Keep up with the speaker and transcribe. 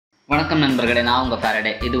வணக்கம் நண்பர்களே, நான் உங்க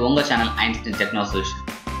ஃபேரடே. இது உங்க சேனல் ஐன்ஸ்டீன் டெக்னோ சொல்யூஷன்.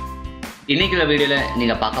 இன்னைக்கு வீடியோல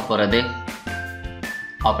நீங்க பார்க்க போறது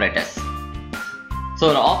ஆபரேட்டர்ஸ். ஸோ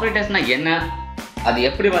ஒரு ஆபரேட்டர்ஸ்னா என்ன, அது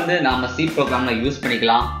எப்படி நாம சி ப்ரோக்ராம்ல யூஸ்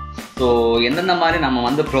பண்ணிக்கலாம், ஸோ எந்தெந்த மாதிரி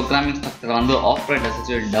நம்ம ப்ரோக்ராமிங் ஸ்ட்ரக்சர் ஆபரேட்டர்ஸ்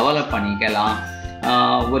வச்சு டெவலப் பண்ணிக்கலாம்,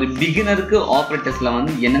 ஒரு பிகினருக்கு ஆபரேட்டர்ஸில்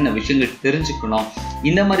என்னென்ன விஷயங்கள் தெரிஞ்சுக்கணும்,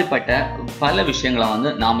 இந்த மாதிரிப்பட்ட பல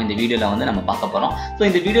விஷயங்களை நாம் இந்த வீடியோவில் நம்ம பார்க்க போகிறோம். ஸோ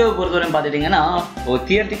இந்த வீடியோவை பொறுத்தவரையும் பார்த்துட்டிங்கன்னா ஒரு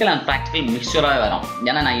தியரிட்டிக்கல் அண்ட் ப்ராக்டிக்கல் மிக்சராக வரும்.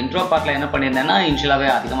 ஏன்னா நான் இன்ட்ரோ பார்ட்டில் என்ன பண்ணியிருந்தேன்னா இனிஷியலாகவே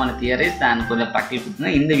அதிகமான தியரிஸ் அண்ட் கொஞ்சம் ப்ராக்டிக்கல்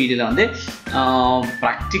கொடுத்துருந்தேன். இந்த வீடியோவில்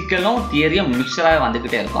ப்ராக்டிக்கலும் தியரியும் மிக்சராக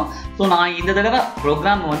வந்துக்கிட்டே இருக்கும். ஸோ நான் இந்த தடவை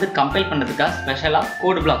ப்ரோக்ராம் கம்பைல் பண்ணுறதுக்காக ஸ்பெஷலாக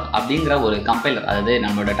கோட் பிளாக் அப்படிங்கிற ஒரு கம்பைலர், அதாவது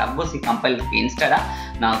நம்மளோட டர்போசி கம்பைலருக்கு இன்ஸ்டடாக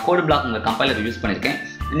நான் கோட் பிளாக்ங்கிற கம்பைலர் யூஸ் பண்ணியிருக்கேன்.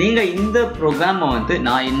 நீங்கள் இந்த ப்ரோக்ராமை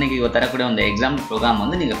நான் இன்னைக்கு தரக்கூடிய அந்த எக்ஸாம் ப்ரோக்ராம்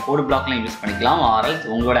நீங்கள் கோட் பிளாக்லாம் யூஸ் பண்ணிக்கலாம், ஆர்எல்ஸ்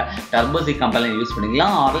உங்களோட டர்போசி கம்பைலர் யூஸ்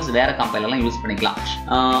பண்ணிக்கலாம், ஆர்எல்ஸ் வேறு கம்பைலர்லாம் யூஸ் பண்ணிக்கலாம்.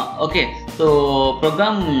 ஓகே, ஸோ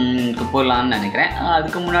ப்ரோக்ராம்க்கு போகலான்னு நினைக்கிறேன்.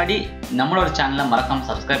 அதுக்கு முன்னாடி நம்மளோட சேனலை மறக்காமல்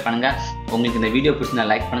சப்ஸ்கிரைப் பண்ணுங்கள். உங்களுக்கு இந்த வீடியோ பிடிச்சிருந்தா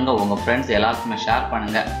லைக் பண்ணுங்கள், உங்கள் ஃப்ரெண்ட்ஸ் எல்லாருக்குமே ஷேர்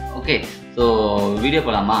பண்ணுங்கள். ஓகே, ஸோ வீடியோ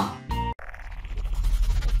போகலாமா?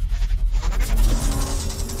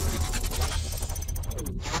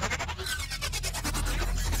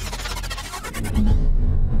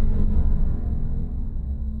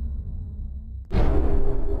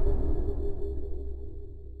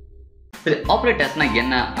 சரி, ஆப்ரேட்டர்ஸ்னா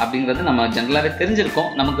என்ன அப்படிங்கிறது நம்ம ஜென்ரலாகவே தெரிஞ்சிருக்கோம்.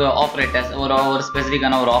 நமக்கு ஆப்ரேட்டர்ஸ் ஒரு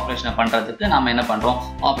ஸ்பெசிஃபிக்கான ஒரு ஆப்ரேஷனை பண்ணுறதுக்கு நம்ம என்ன பண்ணுறோம்,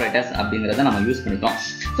 ஆப்ரேட்டர்ஸ் அப்படிங்கிறத நம்ம யூஸ் பண்ணிக்கிறோம்.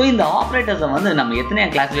 ஸோ இந்த ஆப்ரேட்டர்ஸை நம்ம எத்தனையா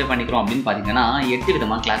கிளாஸிஃபை பண்ணிக்கிறோம் அப்படின்னு பார்த்தீங்கன்னா 8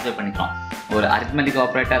 விதமாக கிளாஸிஃபை பண்ணிக்கிறோம். ஒரு அரித்மெட்டிக்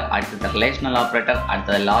ஆப்ரேட்டர், அடுத்தது ரிலேஷனல் ஆப்ரேட்டர்,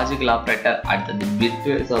 அடுத்தது லாஜிக்கல் ஆப்ரேட்டர், அடுத்தது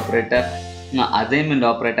bitwise operator, assignment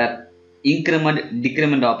operator, increment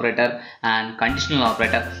decrement operator and conditional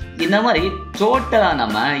operator. இந்த மாதிரி டோட்டலாக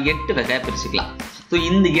நம்ம 8 வகையாக பிரிச்சுக்கலாம். ஸோ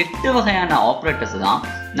இந்த 8 வகையான ஆப்ரேட்டர்ஸ் தான்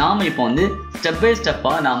நாம் இப்போ ஸ்டெப் பை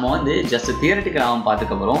ஸ்டெப்பாக நாம் ஜஸ்ட் தியரிட்டிக்கலாகவும்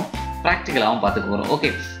பார்த்துக்க போகிறோம், ப்ராக்டிக்கலாகவும் பார்த்துக்க போகிறோம். ஓகே,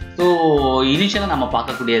 ஸோ இனிஷியலாக நம்ம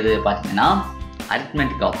பார்க்கக்கூடியது பார்த்தீங்கன்னா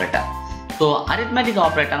அரித்மெட்டிக் ஆப்ரேட்டர். ஸோ அரித்மெட்டிக்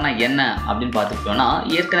ஆப்ரேட்டர்னா என்ன அப்படின்னு பார்த்துக்கிட்டோன்னா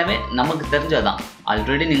ஏற்கனவே நமக்கு தெரிஞ்சதுதான்.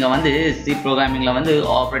 ஆல்ரெடி நீங்கள் சி ப்ரோக்ராமிங்கில்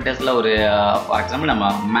ஆப்ரேட்டர்ஸில் ஒரு ஃபார் எக்ஸாம்பிள்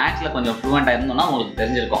நம்ம மேக்ஸில் கொஞ்சம் ஃப்ளூவெண்ட்டாக இருந்தோம்னா உங்களுக்கு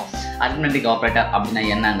தெரிஞ்சிருக்கும் அரித்மெட்டிக் ஆப்ரேட்டர் அப்படின்னா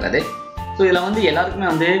என்னங்கிறது. ஸோ இதில்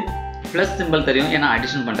எல்லாருக்குமே ப்ளஸ் சிம்பிள் தெரியும், ஏன்னா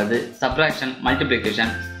அடிஷன் பண்ணுறது, சப்ராக்ஷன், மல்டிப்ளிகேஷன்.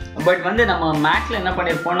 பட் நம்ம மேக்ஸில் என்ன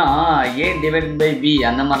பண்ணியிருப்போம்னா a டிவைட் பை b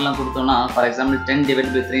அந்த மாதிரிலாம் கொடுத்தோம்னா, ஃபார் எக்ஸாம்பிள் 10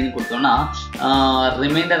 டிவைட் பை 3ன்னு கொடுத்தோம்னா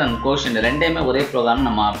ரிமைண்டர் அண்ட் கோஷன் ரெண்டையுமே ஒரே ப்ரோக்ராம்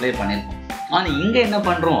நம்ம அப்ளை பண்ணியிருப்போம். ஆனால் இங்கே என்ன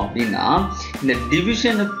பண்ணுறோம் அப்படின்னா இந்த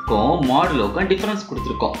டிவிஷனுக்கும் மாடுலோக்கும் டிஃப்ரென்ஸ்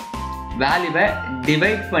கொடுத்துருக்கோம். வேல்யூவை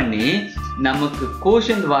டிவைட் பண்ணி நமக்கு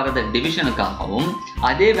கோஷன் வரதை டிவிஷனுக்காகவும்,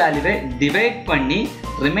 அதே வேல்யூவை டிவைட் பண்ணி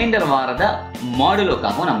ரிமைண்டர் வரதை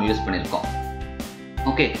மாடுலோக்காகவும் நம்ம யூஸ் பண்ணியிருக்கோம்.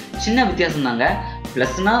 ஓகே, சின்ன வித்தியாசம் தாங்க.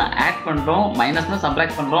 ப்ளஸ்னா ஆட் பண்ணுறோம், மைனஸ்னா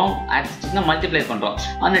சப்ராக்ட் பண்ணுறோம், ஆட் மல்டிப்ளை பண்ணுறோம்.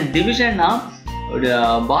 ஆனால் டிவிஷன்னா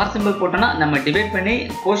பார் சிம்பிள் போட்டோன்னா நம்ம டிவைட் பண்ணி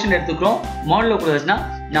கோஷன் எடுத்துக்கிறோம், மாடுலோ கொடுத்துச்சுன்னா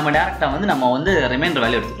நம்ம டேரெக்டாக நம்ம ரிமைண்டர்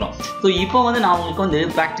வேல்யூ எடுத்துக்கிறோம். ஸோ இப்போ நான் உங்களுக்கு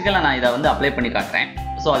ப்ராக்டிக்கலாக நான் இதை அப்ளை பண்ணி காட்டுறேன்.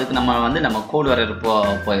 ஸோ அதுக்கு நம்ம கோட் வரையறு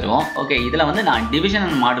போயிடுவோம். ஓகே, இதில் நான் டிவிஷன்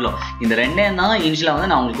அண்ட் மாடுலோ இந்த ரெண்டையும் தான் இனிஷியலாக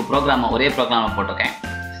நான் உங்களுக்கு ஒரே ப்ரோக்ராமை போட்டிருக்கேன்.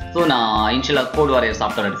 ஸோ நான் இனிஷியலாக கோட் வரையறு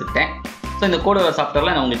சாஃப்ட்வேர் எடுத்துக்கிட்டேன். ஸோ இந்த கோட் வரையறு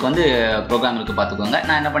சாஃப்ட்வேரில் நான் உங்களுக்கு ப்ரோக்ராம் இருக்குது பார்த்துக்கோங்க.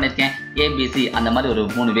 நான் என்ன பண்ணியிருக்கேன், ஏபிசி அந்த மாதிரி ஒரு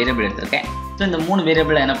 3 வேரியபிள் எடுத்திருக்கேன். ஸோ இந்த 3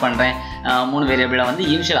 வேரியபிளை என்ன பண்ணுறேன், 3 வேரியபிளை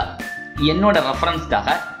இனிஷியலாக என்னோட ரெஃபரன்ஸ்க்காக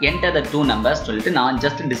என்டர் த 2 நம்பர்ஸ் சொல்லிட்டு நான்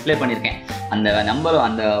ஜஸ்ட் டிஸ்பிளே பண்ணியிருக்கேன். அந்த நம்பர்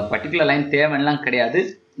அந்த பர்டிகுலர் லைன் தேவைலாம் கிடையாது,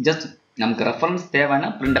 ஜஸ்ட் நமக்கு ரெஃபரன்ஸ் தேவைன்னா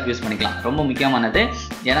பிரிண்ட் ஆஃப் யூஸ் பண்ணிக்கலாம். ரொம்ப முக்கியமானது,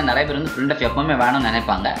 ஏன்னா நிறைய பேர் பிரிண்ட் ஆஃப் எப்பவுமே வேணும்னு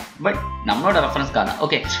நினைப்பாங்க. பட் நம்மளோட ரெஃபரன்ஸ்க்காக தான்.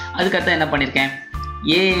 ஓகே, அதுக்கடுத்து என்ன பண்ணியிருக்கேன்,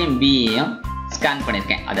 ஏயும் பியையும் ஸ்கேன்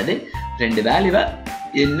பண்ணியிருக்கேன். அதாவது 2 வேல்யூவை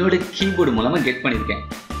என்னோட கீபோர்டு மூலமாக கெட் பண்ணியிருக்கேன்.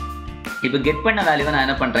 இப்போ கெட் பண்ண வேல்யூவை நான்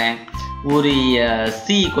என்ன பண்ணுறேன், ஒரு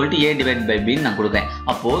c = a டிவைட் பை பின்னு நான் கொடுக்குறேன்.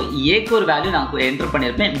 அப்போது ஏக்கு ஒரு வேல்யூ நான் என்டர்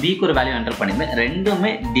பண்ணியிருப்பேன், பிக்கு ஒரு வேல்யூ என்டர் பண்ணியிருப்பேன்.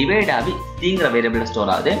 ரெண்டுமே டிவைட் ஆகி சிங்கிற வேரியபிள்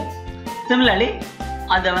ஸ்டோர் ஆகுது. சிமிலர்லி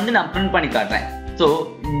அதை நான் பிரிண்ட் பண்ணி காட்டுறேன். ஸோ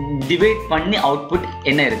டிவைட் பண்ணி அவுட்புட்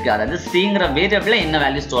என்ன இருக்குது, அதாவது சிங்கிற வேரியபிளில் என்ன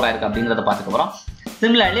வேல்யூ ஸ்டோர் ஆயிருக்கு அப்படிங்கிறத பார்த்துக்க போகிறோம்.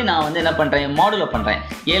 சிமிலர்லி நான் என்ன பண்ணுறேன், மாடுலோ பண்ணுறேன்.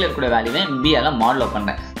 ஏல இருக்கக்கூடிய வேல்யூவை பியால் மாடுலோ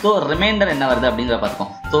பண்ணுறேன். ஸோ ரிமைண்டர் என்ன வருது அப்படிங்கிறத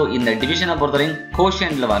பார்த்துக்கோம். ஸோ இந்த டிவிஷனை பொறுத்தவரைக்கும்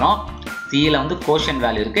கோஷனில் வரும், சியில் கோஷன்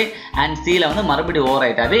வேல்யூ இருக்குது, அண்ட் சியில் மறுபடியும் ஓவர்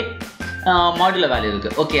ரைட்டாகவே மாடுலோ வேல்யூ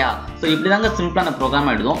இருக்குது. ஓகேயா? ஸோ இப்படி தாங்க சிம்பிளான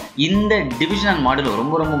ப்ரோக்ராம் எழுதுவோம். இந்த டிவிஷன் அண்ட் மாடுலோ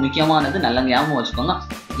ரொம்ப ரொம்ப முக்கியமானது, நல்ல ஞாபகம் வச்சுக்கோங்க.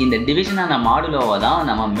 இந்த டிவிஷனான மாடுலோவை தான்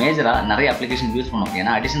நம்ம மேஜராக நிறைய அப்ளிகேஷன் யூஸ் பண்ணுவோம்.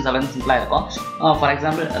 ஏன்னா அடிஷன் செவன் சிம்பிளாக இருக்கும். ஃபார்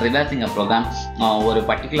எக்ஸாம்பிள் ரிவர்சிங் ப்ரோக்ராம், ஒரு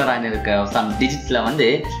பர்டிகுலராக இருக்க சம் டிஜிட்ஸில் வந்து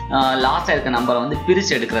லாஸ்ட்டாக இருக்க நம்பரை வந்து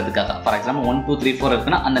பிரித்து எடுக்கிறதுக்காக. ஃபார் எக்ஸாம்பிள் 1 2 3 4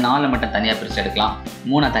 இருக்குன்னா அந்த 4 மட்டும் தனியாக பிரித்து எடுக்கலாம்,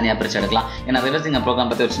 3 தனியாக பிரித்து எடுக்கலாம். ஏன்னா ரிவர்சிங்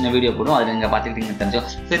ப்ரோக்ராம் பற்றி ஒரு சின்ன வீடியோ போடும், அது நீங்கள் பார்த்துக்கிட்டீங்க தெரிஞ்சோம்.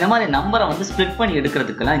 ஸோ இந்த மாதிரி நம்பரை வந்து ஸ்ப்ளிட் பண்ணி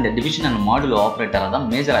எடுக்கிறதுக்குலாம் இந்த டிவிஷன் அண்ட் மாடுலோ ஆப்ரேட்டரை தான்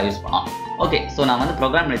மேஜராக யூஸ் பண்ணோம். ஓகே, ஸோ நான் வந்து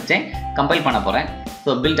ப்ரோக்ராம் வச்சேன், கம்பைல் பண்ண போகிறேன்.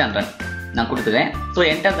 ஸோ பில்ட் அண்ட் ரன் நான் கொடுத்துக்கிறேன். So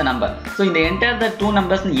enter the number. So இந்த என்டர் த 2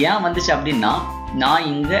 நம்பர்ஸ்னு ஏன் வந்துச்சு அப்படின்னா, நான்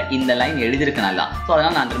இங்கே இந்த லைன் எழுதியிருக்கேன் நல்லா. ஸோ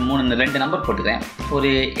அதனால் நான் 2 நம்பர் போட்டுக்கிறேன்.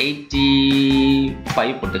 ஒரு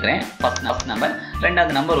 85 போட்டுக்கிறேன் ஃபஸ்ட் நம்பர்.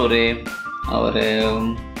 ரெண்டாவது நம்பர் ஒரு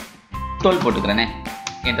 12 போட்டுக்கிறேனே.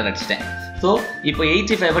 என்டர் அடிச்சிட்டேன். ஸோ இப்போ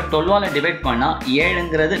 85 12ஆல் டிவைட் பண்ணால்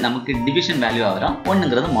 7ங்கிறது நமக்கு டிவிஷன் வேல்யூவாக வரும்,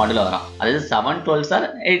 1ங்கிறது மாடுலாக வரும். அதாவது 7 12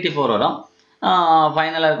 ஆர் 84 வரும்.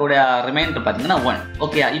 ஃபைனலாக இருக்கக்கூடிய ரிமைண்டர் பார்த்தீங்கன்னா 1.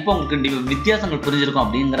 ஓகே, இப்போ உங்களுக்கு வித்தியாசங்கள் புரிஞ்சிருக்கும்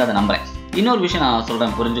அப்படிங்கிறத நம்புறேன். இன்னொரு விஷயம் நான்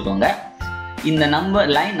சொல்கிறேன், புரிஞ்சுக்கோங்க. இந்த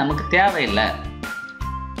நம்பர் லைன் நமக்கு தேவையில்லை.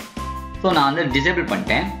 ஸோ நான் வந்து டிசேபிள்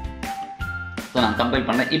பண்ணிட்டேன். ஸோ நான் கம்பைல்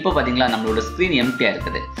பண்ணேன். இப்போ பார்த்தீங்களா நம்மளோட ஸ்க்ரீன் எம்டியாக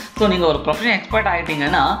இருக்குது. ஸோ நீங்கள் ஒரு ப்ரொஃபஷனல் எக்ஸ்பர்ட்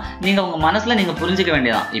ஆகிட்டீங்கன்னா நீங்கள் உங்கள் மனசில் நீங்கள் புரிஞ்சிக்க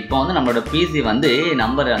வேண்டியதான். இப்போ வந்து நம்மளோட பிசி வந்து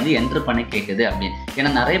நம்பரை வந்து என்ட்ரு பண்ணி கேட்குது அப்படின்னு. ஏன்னா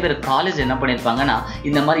நிறைய பேர் காலேஜ் என்ன பண்ணியிருப்பாங்கன்னா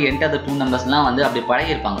இந்த மாதிரி என்டர் த 2 நம்பர்ஸ்லாம் வந்து அப்படி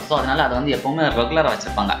பழகிருப்பாங்க. ஸோ அதனால் அதை வந்து எப்போவுமே ரெகுலராக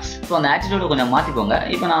வச்சுருப்பாங்க. ஸோ அந்த ஆட்டிடியூடை கொஞ்சம் மாற்றிக்கோங்க.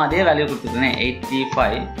 இப்போ நான் அதே வேல்யூ கொடுத்துருக்கேன்,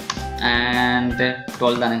 85 அண்ட்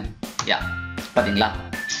 12 தானே. யா, பார்த்தீங்களா?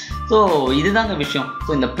 ஸோ இதுதாங்க விஷயம்.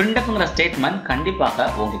 ஸோ இந்த printfங்கிற ஸ்டேட்மெண்ட் கண்டிப்பாக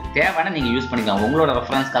உங்களுக்கு தேவையான நீங்கள் யூஸ் பண்ணிக்கலாம், உங்களோட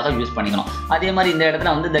ரெஃபரன்ஸ்க்காக யூஸ் பண்ணிக்கணும். அதே மாதிரி இந்த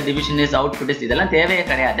இடத்துல வந்து இந்த டிவிஷன் இஸ் அவுட்புட் இஸ் இதெல்லாம் தேவையே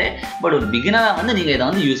கிடையாது. பட் ஒரு பிகினராக வந்து நீங்கள் இதை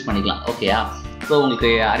வந்து யூஸ் பண்ணிக்கலாம். ஓகேயா? ஸோ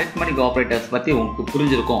உங்களுக்கு arithmetic ஆப்ரேட்டர்ஸ் பற்றி உங்களுக்கு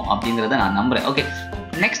புரிஞ்சிருக்கும் அப்படிங்கிறத நான் நம்புகிறேன். ஓகே,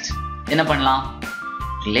 நெக்ஸ்ட் என்ன பண்ணலாம்?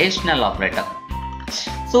 Relational operator.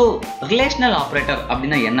 So relational operator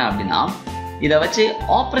அப்படின்னா என்ன அப்படின்னா, இதை வச்சு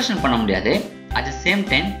ஆப்ரேஷன் பண்ண முடியாது, at the same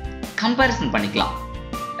time comparison பண்ணிக்கலாம்.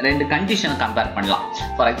 2 கண்டிஷனை கம்பேர் பண்ணலாம்.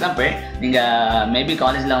 ஃபார் எக்ஸாம்பிள் நீங்கள் மேபி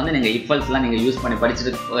காலேஜில் வந்து நீங்கள் இஃபல்ஸ்லாம் நீங்கள் யூஸ் பண்ணி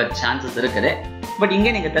படிச்சுட்டு சான்சஸ் இருக்குது. பட்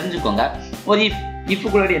இங்கே நீங்கள் தெரிஞ்சுக்கோங்க, ஒரு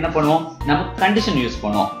இஃப்குள்ளாடி என்ன பண்ணுவோம், நம்ம கண்டிஷன் யூஸ்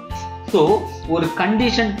பண்ணுவோம். ஸோ ஒரு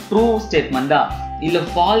கண்டிஷன் ட்ரூ ஸ்டேட்மெண்ட்டா இல்லை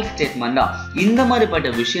ஃபால்ஸ் ஸ்டேட்மெண்ட்டா, இந்த மாதிரிப்பட்ட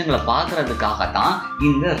விஷயங்களை பார்க்கறதுக்காகத்தான்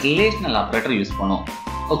இந்த ரிலேஷனல் ஆப்ரேட்டர் யூஸ் பண்ணுவோம்.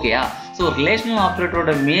 ஓகேயா? ஸோ ரிலேஷனல்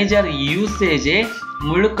ஆப்ரேட்டரோட மேஜர் யூசேஜே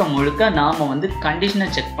முழுக்க நாம் வந்து கண்டிஷனை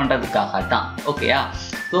செக் பண்ணுறதுக்காக தான். ஓகேயா?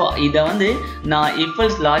 ஸோ இதை வந்து நான்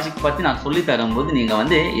இஃபல்ஸ் லாஜிக் பற்றி நான் சொல்லி தரும்போது நீங்கள்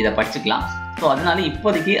வந்து இதை படிச்சுக்கலாம். ஸோ அதனால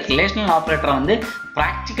இப்போதைக்கு ரிலேஷனல் ஆப்ரேட்டரை வந்து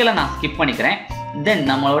ப்ராக்டிக்கலாக நான் ஸ்கிப் பண்ணிக்கிறேன். தென்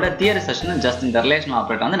நம்மளோட தியரி செஷன் ஜஸ்ட் இந்த ரிலேஷனல்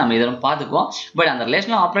ஆப்ரேட்டர் வந்து நம்ம இதெல்லாம் பார்த்துக்குவோம். பட் அந்த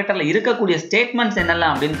ரிலேஷனல் ஆப்ரேட்டரில் இருக்கக்கூடிய ஸ்டேட்மெண்ட்ஸ்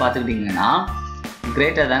என்னெல்லாம் அப்படின்னு பார்த்துக்கிட்டிங்கன்னா,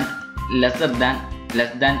 கிரேட்டர் தேன், லெஸ்ஸர் தேன்,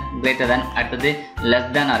 less than, greater than, அடுத்தது less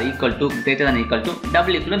than or equal to, greater than equal to,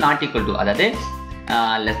 double equal to, not equal to. அதாவது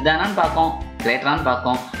less than ஆன்னு பார்க்கும், greater ஆன்னு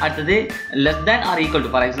பார்க்கும். அடுத்தது less than or equal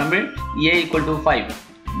to, for example a equal to 5,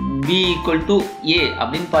 b equal to a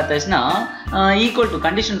அப்படின்னு பார்த்தாச்சுன்னா equal to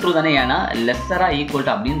condition true தானே, ஏன்னா lesser ah equal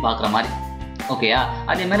to அப்படின்னு பார்க்குற மாதிரி. ஓகேயா?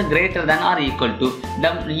 அதே மாதிரி greater than or equal to,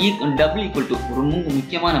 double equal to. ரொம்ப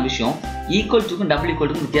முக்கியமான விஷயம், equal to க்கும் double equal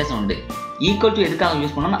to க்கும் வித்தியாசம் உண்டு. ஈக்குவல் டு எதுக்காக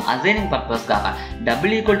யூஸ் பண்ணோம்னா அசைனிங் பர்பஸ்க்காக.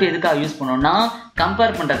 டபுள் ஈக்குவல் டு எதுக்காக யூஸ் பண்ணோம்னா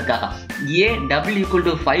கம்பேர் பண்ணுறதுக்காக. A double equal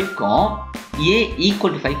to 5க்கும் A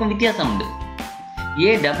equal to 5க்கும் வித்தியாசம் உண்டு. ஏ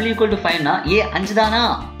டபுள் ஈக்குவல் டு 5னா ஏ 5 தானா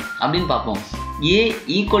அப்படின்னு பார்ப்போம். ஏ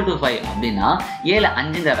ஈக்குவல் டு 5 அப்படின்னா ஏல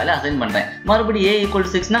 5ங்கிற வேலை அசைன் பண்ணுறேன். மறுபடியும் ஏ ஈக்குவல்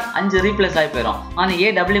டு 6னா 5 ரீப்ளேஸ் ஆகி போயிடும். ஆனால் ஏ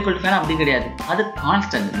டபுள் ஈக்குவல் டு 5 அப்படி கிடையாது, அது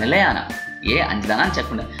கான்ஸ்டன்ட், நிலையான. ஏ 5 தானான்னு செக்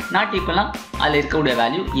பண்ணு. நாட் ஈக்குவல்னா அதில் இருக்கக்கூடிய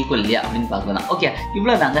வேல்யூ ஈக்குவல் இல்லையா அப்படின்னு பார்க்குறது தான். ஓகே,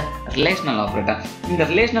 இவ்வளோ தாங்க ரிலேஷனல் ஆப்ரேட்டர். இந்த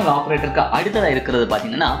ரிலேஷனல் ஆப்ரேட்டருக்கு அடுத்ததாக இருக்கிறது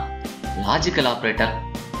பார்த்தீங்கன்னா லாஜிக்கல் ஆப்ரேட்டர்.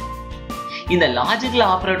 இந்த logical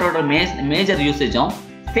ஆப்ரேட்டரோட major யூசேஜும்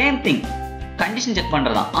same thing, condition check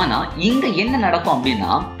பண்ணுறதான். ஆனால் இங்கே என்ன நடக்கும்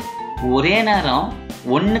அப்படின்னா, ஒரே நேரம்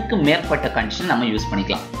ஒன்றுக்கு மேற்பட்ட கண்டிஷன் நம்ம யூஸ்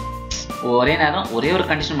பண்ணிக்கலாம். ஒரே நேரம் ஒரே ஒரு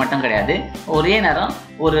கண்டிஷன் மட்டும் கிடையாது, ஒரே நேரம்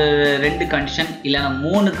ஒரு 2 கண்டிஷன் இல்லைன்னா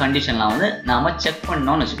 3 கண்டிஷன்லாம் வந்து நாம் செக்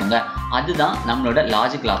பண்ணோம்னு வச்சுக்கோங்க. அதுதான் நம்மளோட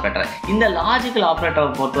லாஜிக்கல் ஆப்ரேட்டர். இந்த லாஜிக்கல்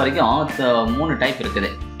ஆப்ரேட்டரை பொறுத்த வரைக்கும் 3 டைப்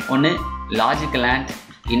இருக்குது. ஒன்று லாஜிக்கல் அண்ட்,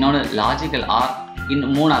 இன்னொன்று லாஜிக்கல் ஆர்,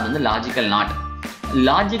 மூணாவது வந்து லாஜிக்கல் நாட்.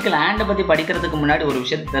 லாஜிக்கல் அண்டை பற்றி படிக்கிறதுக்கு முன்னாடி ஒரு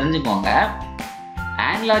விஷயத்தை தெரிஞ்சுக்கோங்க.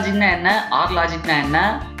 அண்ட் லாஜிக்னா என்ன, ஆர் லாஜிக்னா என்ன,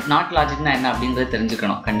 நாட் லாஜிக்னா என்ன அப்படிங்கிறத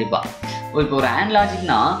தெரிஞ்சுக்கணும் கண்டிப்பாக. இப்போ ஒரு அண்ட்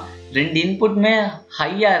லாஜிக்னா 2 இன்புட்டுமே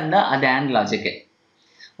ஹையாக இருந்தால் அது அண்ட் லாஜிக்கு.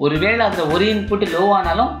 ஒருவேளை அதில் ஒரு இன்புட் லோ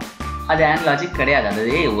ஆனாலும் அது அண்ட் லாஜிக் கிடையாது.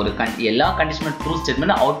 அதாவது ஒரு எல்லா கண்டிஷனும் true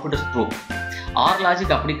statement output is true. R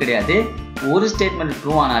logic அப்படி கிடையாது, ஒரு ஸ்டேட்மெண்ட்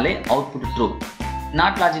ட்ரூ ஆனாலே அவுட்புட் ட்ரூ.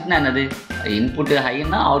 நாட் லாஜிக்னா என்னது, இன்புட்டு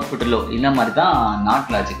ஹைன்னா அவுட்புட் லோ, இந்த மாதிரி தான்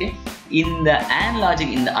நாட் லாஜிக்கு. இந்த and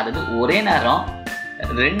லாஜிக் இந்த அதாவது ஒரே நேரம்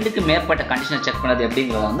ரெண்டுக்கு மேற்பட்ட கண்டிஷனை செக் பண்ணது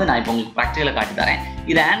எப்படிங்கிறத வந்து நான் இப்போ உங்களுக்கு ப்ராக்டிக்கலாக காட்டி தரேன்.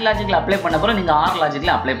 இது and லாஜிக்கில் அப்ளை பண்ண போகிறோம், நீங்கள் ஆர்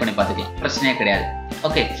லாஜிக்கில் அப்ளை பண்ணி பார்த்துக்கலாம், பிரச்சனையே கிடையாது.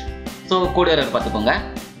 ஓகே, ஸோ கூட எரர் பார்த்துக்கோங்க.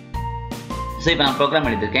 ஸோ இப்போ நான் ப்ரோக்ராம்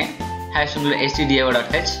எழுதியிருக்கேன்.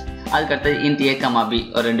 #stdio.h அதுக்கடுத்து int a, b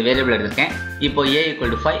ஒரு 2 வேரியபிள் எடுத்திருக்கேன். இப்போ a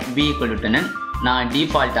 = 5 b = 10 நான்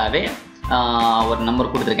டிஃபால்ட்டாகவே ஒரு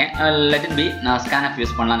நம்பர் கொடுத்துருக்கேன். let it be நான் scanf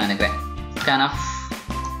யூஸ் பண்ணலாம்னு நினைக்கிறேன். scanf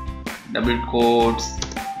double quotes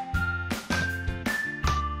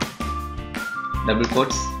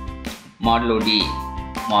modulo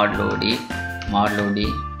d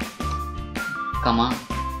comma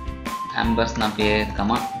ampersand of a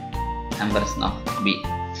comma ampersand of b.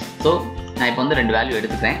 So நான் இப்போ வந்து 2 வேல்யூ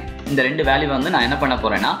எடுத்துக்கிறேன். இந்த 2 வேல்யூ வந்து நான் என்ன பண்ண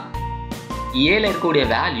போகிறேன்னா ஏல இருக்கக்கூடிய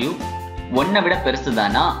வேல்யூ 1 விட பெருசு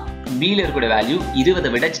தானா, பியில் இருக்கக்கூடிய வேல்யூ 20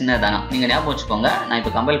 விட சின்னதானா நீங்கள் ஞாபகம் வச்சுக்கோங்க. நான்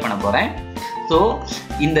இப்போ கம்பைல் பண்ண போகிறேன். ஸோ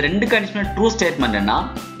இந்த 2 கண்டிஷன் ட்ரூ ஸ்டேட்மெண்ட்னா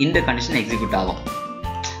இந்த கண்டிஷன் எக்ஸிக்யூட் ஆகும்.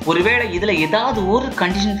 ஒருவேளை இதில் ஏதாவது ஒரு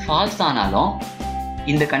கண்டிஷன் ஃபால்ஸ் ஆனாலும்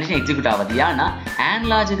இந்த கண்டிஷன் எக்ஸிக்யூட் ஆகாது. ஏன்னா and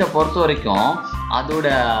லாஜிக்கை பொறுத்த வரைக்கும் அதோட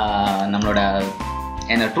நம்மளோட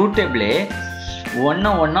என்ன ட்ரூத் டேபிளே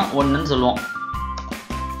 1 சொல்லுவோம்.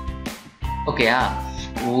 ஓகேயா,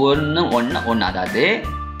 1 அதாவது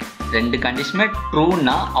 2 கண்டிஷனுமே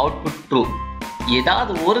ட்ரூனா அவுட்புட் ட்ரூ,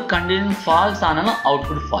 ஏதாவது ஒரு கண்டிஷன் ஃபால்ஸ் ஆனாலும்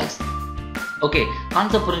அவுட்புட் ஃபால்ஸ். ஓகே,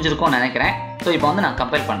 கான்செப்ட் புரிஞ்சிருக்கும்னு நினைக்கிறேன். ஸோ இப்போ வந்து நான்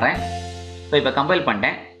கம்பைல் பண்ணுறேன். ஸோ இப்போ கம்பைல்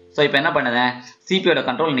பண்ணிட்டேன். ஸோ இப்போ என்ன பண்ணுதேன், சிபியோட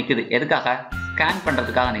கண்ட்ரோல் நிற்குது. எதுக்காக? ஸ்கேன்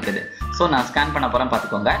பண்ணுறதுக்காக நிற்குது. ஸோ நான் ஸ்கேன் பண்ண போகிறேன்,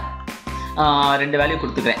 பார்த்துக்கோங்க. 2 வேல்யூ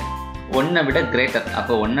கொடுத்துக்கிறேன். 1 விட கிரேட்டர்,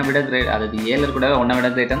 அப்போ 1 விட கிரேட் அதாவது ஏழு கூட 1 விட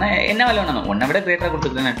கிரேட்டர்னா என்ன வேல்யூ வேணும்? 1 விட கிரேட்டராக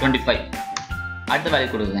கொடுத்துக்கிறேன் 25. அடுத்த வேல்யூ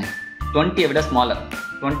கொடுக்குறேன் 20 விட ஸ்மாலர்,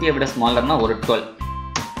 20 விட ஸ்மாலர்னா ஒரு 12.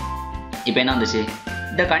 இப்போ என்ன வந்துச்சு?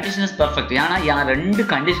 இந்த கண்டிஷன் இஸ் பர்ஃபெக்ட். ஏன்னா என் 2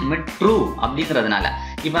 கண்டிஷனுமே ட்ரூ அப்படிங்கிறதுனால.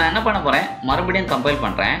 இப்போ நான் என்ன பண்ண போகிறேன், மறுபடியும் கம்பைல்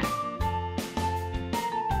பண்ணுறேன்.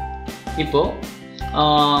 இப்போ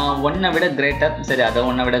 1 விட கிரேட்டர், சரி அதை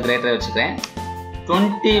 1 விட கிரேட்டரை வச்சுக்கிறேன்.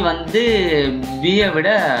 20 வந்து பியில்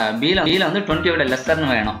வந்து 20 விட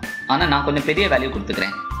லெஸ்ஸர்னு வேணும். ஆனால் நான் கொஞ்சம் பெரிய வேல்யூ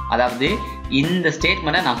கொடுத்துக்கிறேன். அதாவது இந்த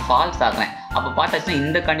ஸ்டேட்மெண்ட்டை நான் ஃபால்ஸ் ஆகிறேன். அப்போ பார்த்தாச்சுன்னா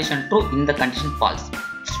இந்த கண்டிஷன் ட்ரூ, இந்த கண்டிஷன் ஃபால்ஸ்.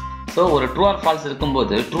 ஸோ ஒரு ட்ரூ ஆர் ஃபால்ஸ்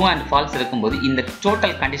இருக்கும்போது, ட்ரூ அண்ட் ஃபால்ஸ் இருக்கும்போது இந்த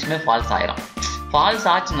டோட்டல் கண்டிஷனே ஃபால்ஸ் ஆயிரும். ஃபால்ஸ்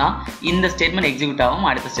ஆச்சுன்னா இந்த ஸ்டேட்மெண்ட் எக்ஸிக்யூட் ஆகும்,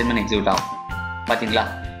 அடுத்த ஸ்டேட்மெண்ட் எக்ஸிக்யூட் ஆகும். பார்த்தீங்களா?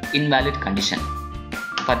 Invalid condition.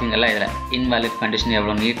 பார்த்தீங்களா? இதில் இன்வேலிட் கண்டிஷன்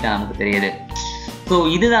எவ்வளோ நீட்டாக நமக்கு தெரியுது. ஸோ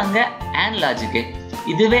இதுதாங்க and லாஜிக்கு.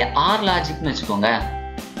 இதுவே ஆர் லாஜிக்னு வச்சுக்கோங்க.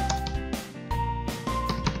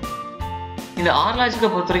 இந்த ஆர் லாஜிக்கை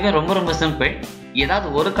பொறுத்த வரைக்கும் ரொம்ப சிம்பிள். ஏதாவது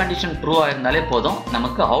ஒரு கண்டிஷன் ட்ரூவாக இருந்தாலே போதும்,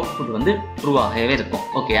 நமக்கு அவுட்புட் வந்து ட்ரூவாகவே இருக்கும்.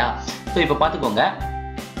 ஓகேயா? ஸோ இப்போ பார்த்துக்கோங்க,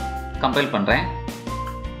 கம்பைல் பண்ணுறேன்.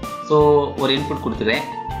 ஸோ ஒரு இன்புட் கொடுத்துக்கிறேன்.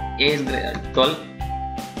 a is 12,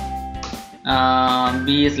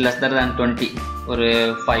 b is lesser than 20, ஒரு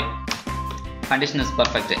 5. Condition is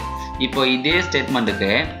perfect. இப்போ இதே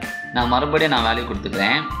ஸ்டேட்மெண்ட்டுக்கு நான் மறுபடியும் வேல்யூ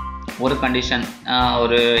கொடுத்துக்கிறேன். ஒரு கண்டிஷன்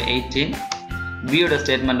ஒரு 18, பியோட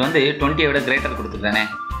ஸ்டேட்மெண்ட் வந்து 20 விட கிரேட்டர் கொடுத்துக்கிறேனே.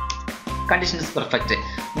 Condition is perfect.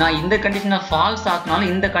 நான் இந்த கண்டிஷனை ஃபால்ஸ் ஆக்கினாலும்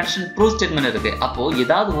இந்த கண்டிஷன் ட்ரூ ஸ்டேட்மெண்ட் இருக்குது. அப்போது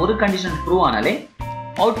ஏதாவது ஒரு கண்டிஷன் ட்ரூ ஆனாலே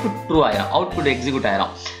அவுட்புட் ட்ரூ ஆயிரும், அவுட்புட் எக்ஸிக்யூட்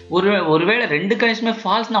ஆயிரும். ஒருவேளை 2 கண்டிஷனுமே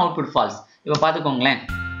ஃபால்ஸ்னா அவுட்புட் ஃபால்ஸ். இப்போ பார்த்துக்கோங்களேன்,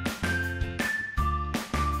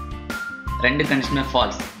 2 கண்டிஷனுமே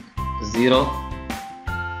ஃபால்ஸ், 0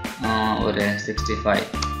 ஒரு 65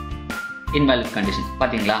 இன்வாலிட் கண்டிஷன்.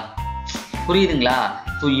 பார்த்தீங்களா? புரியுதுங்களா?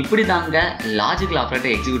 ஸோ இப்படி தாங்க லாஜிக்கல்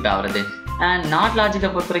ஆப்ரேட்டர் எக்ஸிக்யூட் ஆகிறது. அண்ட் நாட் லாஜிக்கை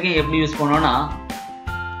பொறுத்த வரைக்கும் எப்படி யூஸ் பண்ணோன்னா,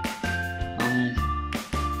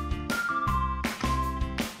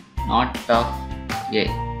 நாட் ஆஃப் ஏ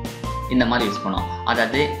இந்த மாதிரி யூஸ் பண்ணோம்.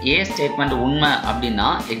 அதாவது ஏ ஸ்டேட்மெண்ட் உண்மை அப்படின்னா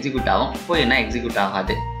எக்ஸிக்யூட் ஆகும், போய் என்ன எக்ஸிக்யூட்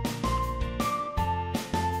ஆகாது.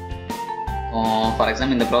 ஃபார்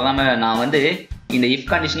எக்ஸாம்பிள் இந்த ப்ரோக்ராமில் நான் வந்து இந்த இஃப்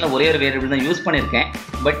கண்டிஷனில் ஒரே ஒரு வேரியபிள் தான் யூஸ் பண்ணியிருக்கேன்.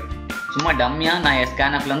 பட் சும்மா டம்மியாக நான்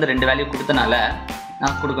ஸ்கேன்அப்பில் வந்து 2 வேல்யூ கொடுத்தனால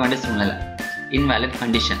நான் கொடுக்க வேண்டிய சூழ்நிலை. இன்வேலிட்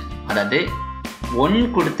கண்டிஷன், அதாவது 1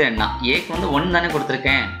 கொடுத்தேன்னா ஏக்கு வந்து 1 தானே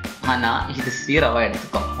கொடுத்துருக்கேன், ஆனால் இது 0வாக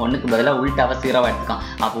எடுத்துக்கோம். 1க்கு பதிலாக உல்டாவாக 0வாக எடுத்துக்கோம்.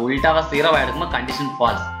 அப்போ உல்டாவாக 0வாக எடுக்கும்போது கண்டிஷன்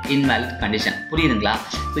ஃபால்ஸ், இன்வேலிட் கண்டிஷன். புரியுதுங்களா?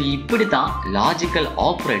 ஸோ இப்படி தான் லாஜிக்கல்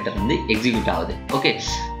ஆப்ரேட்டர் வந்து எக்ஸிக்யூட் ஆகுது. ஓகே,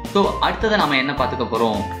 ஸோ அடுத்ததை நம்ம என்ன பார்த்துக்க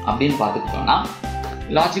போகிறோம் அப்படின்னு பார்த்துக்கிட்டோம்னா,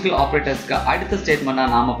 லாஜிக்கல் ஆப்ரேட்டர்ஸ்க்கு அடுத்த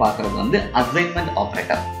ஸ்டேட்மெண்ட்டாக நாம் பார்க்குறது வந்து அசைன்மெண்ட்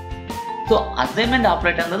ஆப்ரேட்டர். ஸோ அசைன்மெண்ட்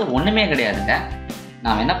ஆப்ரேட்டர்ன்றது ஒன்றுமே கிடையாதுங்க.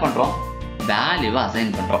 நாம் என்ன பண்ணுறோம், வேல்யூவை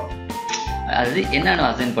அசைன் பண்ணுறோம். அதாவது என்னென்ன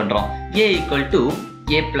அசைன் பண்ணுறோம், a =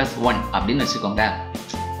 a+1 அப்படின்னு வச்சுக்கோங்க.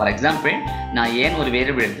 ஃபார் எக்ஸாம்பிள் நான் ஏன்னு ஒரு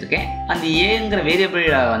வேரியபிள் எடுத்திருக்கேன். அந்த ஏங்கிற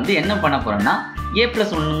வேரியபிளை வந்து என்ன பண்ண போகிறேன்னா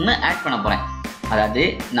a+1ன்னு ஆட் பண்ண போகிறேன். அதாவது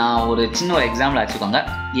நான் ஒரு சின்ன ஒரு எக்ஸாம்பிள் வச்சுக்கோங்க.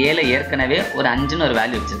 ஏல ஏற்கனவே ஒரு 5ன்னு ஒரு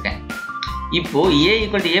வேல்யூ வச்சுருக்கேன். இப்போது a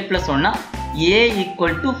equal to a + 1னா a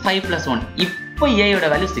equal to 5 + 1. இப்போ ஏயோட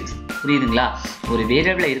வேல்யூ 6. புரியுதுங்களா? ஒரு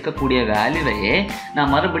வேரியபிளில் இருக்கக்கூடிய வேல்யூவையே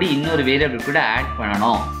நான் மறுபடியும் இன்னொரு வேரியபிள் கூட ஆட்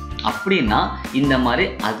பண்ணணும் அப்படின்னா இந்த மாதிரி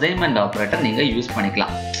அசைன்மெண்ட் ஆப்ரேட்டர் நீங்கள் யூஸ்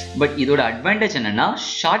பண்ணிக்கலாம். பட் இதோட அட்வான்டேஜ் என்னென்னா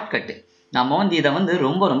ஷார்ட்கட்டு. நம்ம வந்து இதை வந்து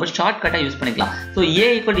ரொம்ப ஷார்ட்கட்டாக யூஸ் பண்ணிக்கலாம். So a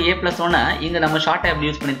equal to a + 1 இங்கே நம்ம ஷார்ட்டாக எப்படி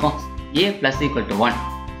யூஸ் பண்ணியிருக்கோம்? a + equal to 1.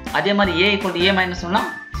 அதே மாதிரி a equal to a - 1னா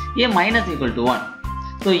a - equal to 1.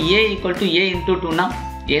 So a equal to a × 2னா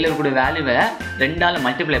ஏல இருக்கக்கூடிய வேல்யூவை 2ஆல்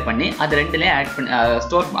மல்டிப்ளை பண்ணி அது 2லேயே ஆட் பண்ணி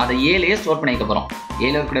ஸ்டோர் அதை ஏலேயே ஸ்டோர் பண்ணிக்க போகிறோம்.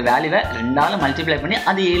 ஏல இருக்கக்கூடிய வேல்யூவை 2ஆல் மல்டிப்ளை பண்ணி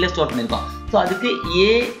அது ஏல ஸ்டோர் பண்ணியிருக்கோம். ஸோ அதுக்கு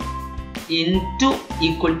a ×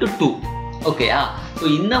 ஈக்குவல் டு 2. ஓகேயா? ஸோ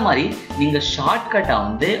இந்த மாதிரி நீங்கள் ஷார்ட்கட்டாக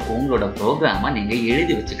வந்து உங்களோட ப்ரோக்ராமை நீங்கள்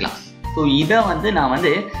எழுதி வச்சுக்கலாம். ஸோ இதை வந்து நான்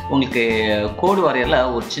வந்து உங்களுக்கு கோடு வாரியரில்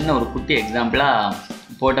ஒரு சின்ன ஒரு குட்டி எக்ஸாம்பிளாக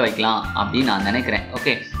போட்டு வைக்கலாம் அப்படின்னு நான் நினைக்கிறேன்.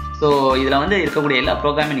 ஓகே, ஸோ இதில் வந்து இருக்கக்கூடிய எல்லா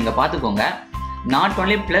ப்ரோக்ராமையும் நீங்கள் பார்த்துக்கோங்க. Not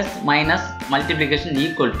only plus minus multiplication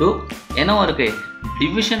equal to என்னவும் இருக்குது,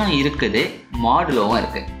 டிவிஷனும் இருக்குது, மாடுலோவும்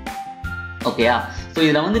இருக்குது. ஓகேயா? ஸோ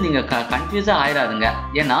இதில் வந்து நீங்கள் கன்ஃபியூஸாக ஆயிடாதுங்க.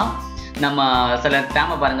 ஏன்னா நம்ம சில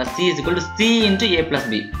டேமை பாருங்கள், c = c × a +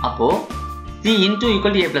 b. அப்போது c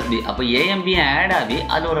 × = a + b. அப்போ a and b ஆட் ஆகி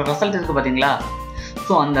அது ஒரு ரிசல்ட் இருக்குது பார்த்தீங்களா?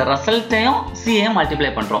 ஸோ அந்த ரிசல்ட்டையும் c-ஐயும்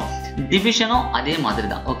மல்டிப்ளை பண்ணுறோம். டிவிஷனும் அதே மாதிரி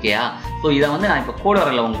தான். ஓகேயா? ஸோ இதை வந்து நான் இப்போ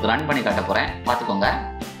கோடோரில் உங்களுக்கு ரன் பண்ணி காட்ட போகிறேன். பார்த்துக்கோங்க.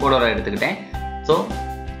 கோடோரை எடுத்துக்கிட்டேன். So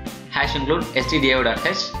 #include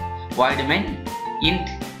stdio.h void main int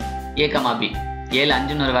a, b. ஏல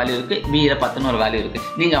 5ன்னு ஒரு வேல்யூ இருக்குது, b-ல 10ன்னு ஒரு வேல்யூ இருக்குது.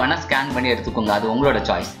 நீங்கள் வேணால் ஸ்கேன் பண்ணி எடுத்துக்கோங்க, அது உங்களோட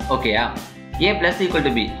சாய்ஸ். ஓகேயா? a + ஈக்குவல்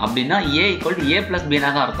டு b அப்படின்னா a ஈக்குவல் டு a +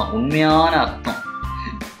 b-னாக அர்த்தம். உண்மையான அர்த்தம்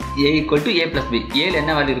a equal to a + b. ஏல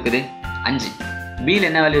என்ன வேல்யூ இருக்குது? 5. b-ல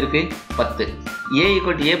என்ன வேல்யூ இருக்குது? 10. a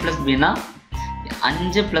equal to a + b-னா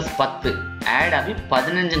 5 + 10 add ஆகி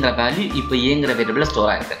 15ங்கிற வேல்யூ இப்போ ஏங்கிற வேரியபிளில்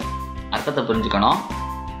ஸ்டோர் ஆகிருக்கு. அர்த்தத்தை புரிஞ்சுக்கணும்.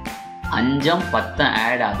 5 10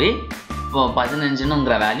 ஆட் ஆகி இப்போ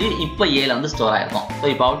 15ங்கிற வேல்யூ இப்போ ஏல வந்து ஸ்டோர் ஆகிருக்கும். ஸோ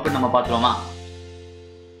இப்போ அவுட்புட் நம்ம பார்த்துருவோமா?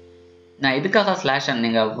 நான் இதுக்காக ஸ்லாஷன்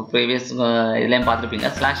நீங்கள் ப்ரீவியஸ் இதுலேயும் பார்த்துருப்பீங்க,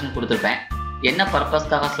 ஸ்லாஷன் கொடுத்துருப்பேன். என்ன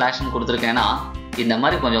பர்பஸ்க்காக ஸ்லாஷன் கொடுத்துருக்கேன்னா இந்த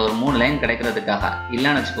மாதிரி கொஞ்சம் ஒரு 3 லைன் கிடைக்கிறதுக்காக.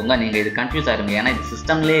 இல்லைன்னு வச்சுக்கோங்க, நீங்கள் இது கன்ஃபியூஸ் ஆகிருங்க. ஏன்னா இது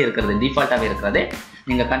சிஸ்டம்லேயே இருக்கிறது, டிஃபால்ட்டாகவே இருக்கிறது.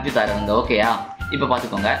 நீங்கள் கன்ஃபியூஸ் ஆகிருங்க. ஓகேயா? இப்போ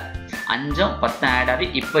பார்த்துக்கோங்க. 5 10 ஆட் ஆகி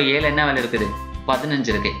இப்போ ஏல என்ன வேல்யூ இருக்குது? 15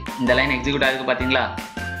 இருக்குது. இந்த லைன் எக்ஸிக்யூட் ஆகிருக்கு பார்த்தீங்களா?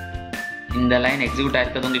 இந்த லைன் எக்ஸிக்யூட்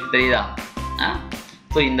ஆகிருக்கிறது உங்களுக்கு தெரியுதா?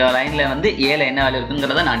 ஸோ இந்த லைனில் வந்து ஏல என்ன வேல்யூ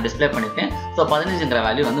இருக்குங்கிறத நான் டிஸ்பிளே பண்ணியிருக்கேன். ஸோ 15ங்கிற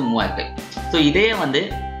வேல்யூ வந்து மூவ் ஆயிருக்கு. ஸோ இதே வந்து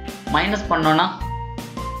மைனஸ் பண்ணோன்னா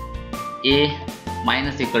a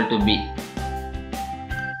 - equal to b,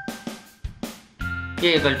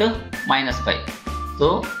 a equal to -5. So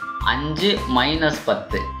 5 -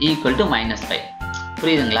 10 equal to -5.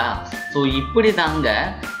 புரியுதுங்களா? ஸோ இப்படி தாங்க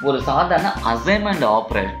ஒரு சாதாரண அசைன்மெண்ட்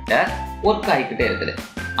ஆப்ரேட்டர் ஒர்க் ஆகிக்கிட்டே இருக்குது.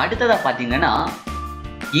 அடுத்ததாக பார்த்தீங்கன்னா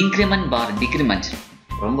இன்க்ரிமெண்ட் பார் டிக்ரிமெண்ட்.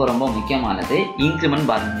 ரொம்ப முக்கியமானது இன்க்ரிமெண்ட்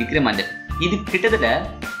பார் டிக்ரிமெண்ட். இது கிட்டத்தட்ட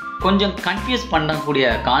கொஞ்சம் கன்ஃபியூஸ் பண்ணக்கூடிய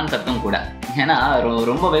கான்செப்டும் கூட. ஏன்னா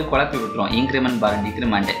ரொம்பவே குழப்பி விட்டுரும் இன்க்ரிமெண்ட் பார்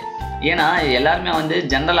டிக்ரிமெண்ட். ஏன்னா எல்லாருமே வந்து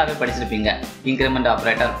ஜென்ரலாகவே படிச்சிருப்பீங்க. இன்க்ரிமெண்ட்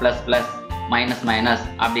ஆப்ரேட்டர் ப்ளஸ் மைனஸ்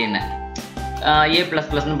அப்படின்னு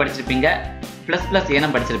a++ன்னு படிச்சிருப்பீங்க, ++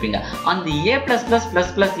 ஏன்னு படிச்சிருப்பீங்க. அந்த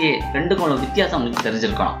a++++a ரெண்டுக்கும் உள்ள வித்தியாசம் உங்களுக்கு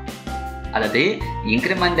தெரிஞ்சிருக்கணும். அதாவது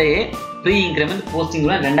இன்க்ரிமெண்ட்டையே ப்ரீ இன்க்ரிமெண்ட் போஸ்ட்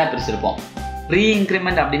இன்க்ரிமெண்ட் ரெண்டாக பிரிச்சிருப்போம். ப்ரீ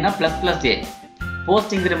இன்க்ரிமெண்ட் அப்படின்னா ++a,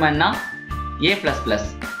 போஸ்ட் இன்க்ரிமெண்ட்னா a++.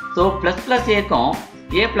 ஸோ ++aக்கும்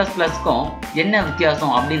a++க்கும் என்ன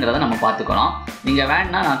வித்தியாசம் அப்படிங்கிறத நம்ம பார்த்துக்கணும். நீங்கள்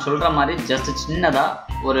வேணா நான் சொல்கிற மாதிரி ஜஸ்ட் சின்னதாக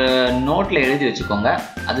ஒரு நோட்டில் எழுதி வச்சுக்கோங்க,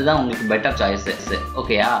 அதுதான் உங்களுக்கு பெட்டர் சாய்ஸஸ்.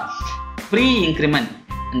 ஓகேயா? ப்ரீ இன்க்ரிமெண்ட்,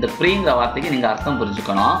 இந்த ப்ரீங்கிற வார்த்தைக்கு நீங்கள் அர்த்தம்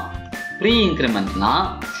புரிஞ்சுக்கணும். ப்ரீ இன்க்ரிமெண்ட்னா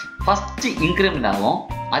ஃபஸ்ட்டு இன்க்ரிமெண்ட் ஆகும்,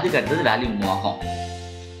 அதுக்கு அடுத்தது வேல்யூ மூவ் ஆகும்.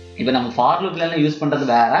 இப்போ நம்ம ஃபார் லூப்லாம் யூஸ் பண்ணுறது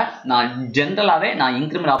வேற. நான் ஜென்ரலாகவே நான்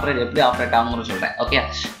இன்க்ரிமெண்ட் ஆப்ரேட் எப்படி ஆப்ரேட் ஆகும்னு சொல்கிறேன். Okay,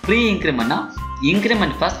 pre இன்க்ரிமெண்ட்னா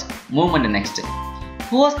increment first movement next.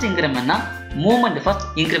 Post இன்க்ரிமெண்ட்னா movement first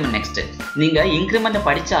increment next. நீங்கள் இன்க்ரிமெண்ட்டை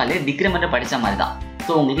படித்தாலே டிக்ரிமெண்ட்டை படித்த மாதிரி தான்.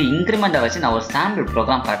 ஸோ உங்களுக்கு இன்க்ரிமெண்ட்டை வச்சு நான் ஒரு சாம்பிள்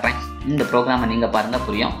ப்ரோக்ராம் காட்டுறேன். இந்த ப்ரோக்ராமை நீங்கள் பாருங்கள்,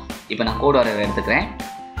 புரியும். இப்போ நான் கோட் வரைய எடுத்துக்கிறேன்.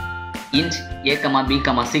 int a, b,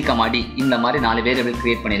 c, d இந்த மாதிரி 4 வேரியபிள்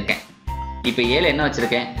கிரியேட் பண்ணியிருக்கேன். இப்போ ஏல என்ன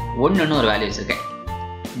வச்சுருக்கேன்? 1ன்னு ஒரு வேல்யூ வச்சுருக்கேன்.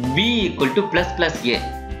 b ++a,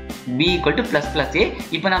 b ++a.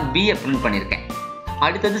 இப்போ நான் b-ஐ பிரிண்ட் பண்ணியிருக்கேன்.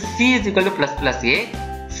 அடுத்தது c ++a,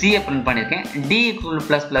 c-ஐ பிரிண்ட் பண்ணியிருக்கேன். d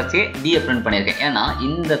 ++a, d-ஐ பிரிண்ட் பண்ணியிருக்கேன். ஏன்னா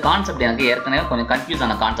இந்த கான்செப்ட் எனக்கு ஏற்கனவே கொஞ்சம் கன்ஃபியூஸ்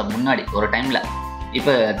ஆன கான்செப்ட் முன்னாடி ஒரு டைமில்,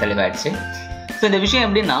 இப்போ தெளிவாயிடுச்சு. ஸோ இந்த விஷயம்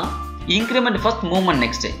எப்படின்னா இன்க்ரிமெண்ட் ஃபர்ஸ்ட் மூவ்மெண்ட்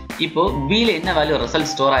நெக்ஸ்ட். இப்போ b-ல என்ன value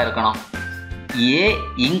result store ஆகிருக்கணும்? A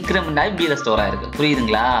increment ஆகி B ல ஸ்டோர் ஆயிருக்கு.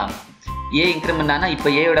 புரியுதுங்களா? A increment ஆனா இப்போ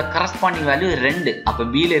A யோட corresponding value 2. அப்போ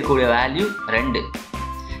B ல இருக்கக்கூடிய value 2.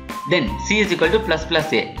 Then C is equal to plus plus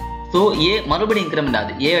A. So A மறுபடியும் increment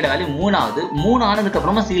ஆகுது. A யோட வேல்யூ 3 ஆகுது. 3 ஆனதுக்கு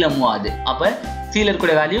அப்புறமா C ல மூவ் ஆகுது. அப்போ C ல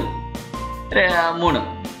இருக்கக்கூடிய வேல்யூ 3.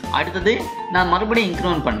 அடுத்தது நான் மறுபடியும்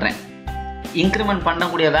இன்க்ரிமெண்ட் பண்றேன். இன்க்ரிமெண்ட்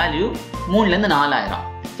பண்ணக்கூடிய வேல்யூ 3 ல இருந்து 4 ஆயிரும்.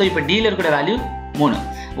 சோ இப்போ D ல இருக்கக்கூடிய வேல்யூ 3.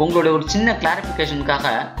 உங்களோட ஒரு சின்ன கிளாரிஃபிகேஷனுக்காக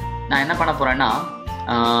நான் என்ன பண்ண போறேன்னா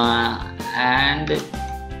and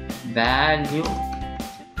value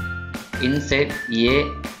inside A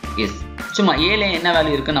is சும்மா A ல என்ன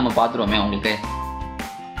வேல்யூ இருக்குன்னு நம்ம பாத்துறோமே உங்களுக்கு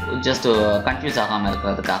ஜஸ்ட் கன்ஃபியூஸ் ஆகாம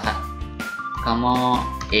இருக்கிறதுக்காக கமா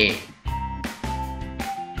A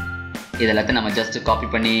இதெல்லாம் நம்ம ஜஸ்ட் காப்பி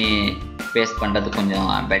பண்ணி பேஸ்ட் பண்றது கொஞ்சம்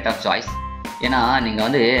பெட்டர் சாய்ஸ். ஏன்னா நீங்க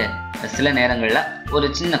வந்து சில நேரங்கள்ல ஒரு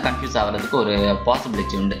சின்ன கன்ஃபியூஸ் ஆகிறதுக்கு ஒரு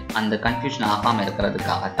பாசிபிலிட்டி உண்டு. அந்த கன்ஃபியூஷன் ஆகாம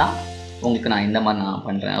இருக்கிறதுக்காக தான் உங்களுக்கு நான் இந்த மாதிரி நான்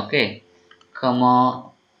பண்றேன். Okay comma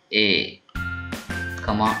A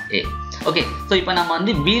comma A. Okay so இப்போ நம்ம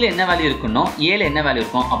வந்து B ல என்ன வேல்யூ இருக்கணும் A ல என்ன வேல்யூ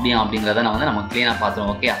இருக்கும் அப்படிங்கிறத நான் வந்து நம்ம கிளீனா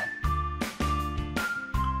பார்த்துருவோம். ஓகே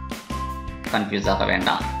கன்ஃபியூஸ் ஆக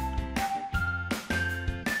வேண்டாம்.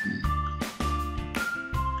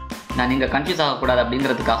 நான் நீங்க கன்ஃபியூஸ் ஆகக்கூடாது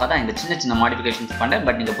அப்படிங்கிறதுக்காக தான் இந்த சின்ன சின்ன மாடிஃபிகேஷன்ஸ் பண்ணேன்.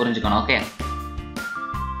 பட் நீங்க புரிஞ்சுக்கணும். ஓகே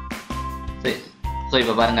ஸோ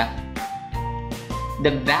இப்போ பாருங்க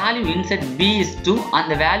the value inside B is 2 and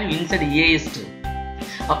the value inside A is 2.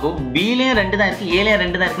 அப்போ B லயும் 2 தான் இருக்கு A லயும்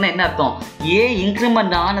 2 தான் இருக்குன்னா என்ன அர்த்தம்? A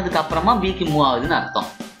இன்க்ரிமெண்ட் ஆனதுக்கு அப்புறமா B க்கு மூவ் ஆகுதுன்னு அர்த்தம்.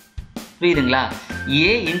 புரியுதுங்களா?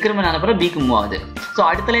 A இன்க்ரிமெண்ட் ஆன அப்புறம் B க்கு மூவ் ஆகுது. ஸோ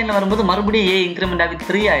அடுத்த லைன்ல வரும்போது மறுபடியும் A இன்க்ரிமெண்ட் ஆகி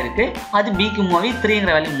 3 ஆயிருக்கு. அது B க்கு மூவ் ஆகி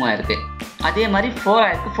 3ங்கிற வேல்யூ மூவ் ஆயிருக்கு. அதே மாதிரி 4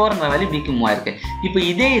 ஆயிருக்கு. 4ங்கிற வேல்யூ B க்கு மூவ் ஆயிருக்கு. இப்போ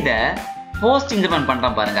இதை போஸ்ட் இன்க்ரிமெண்ட்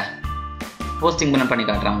பண்றேன் பாருங்க. போஸ்ட் இன்க்ரிமெண்ட் பண்ணி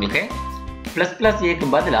காட்டுறேன் உங்களுக்கு. பிளஸ் பிளஸ் A க்கு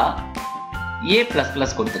பதிலா A பிளஸ்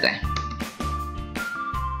பிளஸ் கொடுத்துட்டேன்.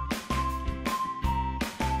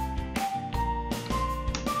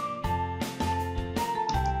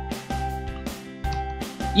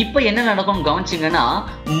 இப்போ என்ன நடக்கும் கவனிச்சிங்கன்னா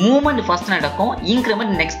மூவ்மெண்ட் ஃபர்ஸ்ட் நடக்கும்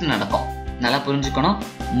இன்க்ரிமெண்ட் நெக்ஸ்ட் நடக்கும். நல்லா புரிஞ்சுக்கணும்.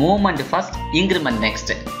 Movement first increment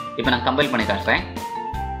next. இப்போ நான் கம்பைல் பண்ணி காட்டுறேன்.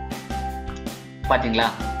 பாத்தீங்களா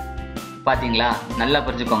பாத்தீங்களா நல்லா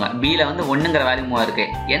புரிஞ்சுக்கோங்க. B ல வந்து 1ங்கிற வேல்யூ மூவ் இருக்கு.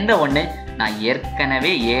 எந்த 1? நான்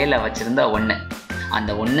ஏற்கனவே A ல வச்சிருந்த 1.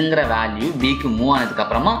 அந்த 1ங்கிற வேல்யூ B க்கு மூவ் ஆனதுக்கு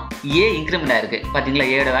அப்புறமா A இன்க்ரிமெண்ட் ஆயிருக்கு. பாத்தீங்களா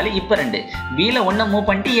A யோட வேல்யூ இப்போ 2. B ல 1 மூவ்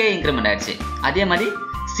பண்ணிட்டு A இன்க்ரிமெண்ட் ஆயிடுச்சு. அதே மாதிரி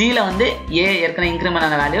C ல வந்து A ஏற்கனவே இன்க்ரிமெண்ட்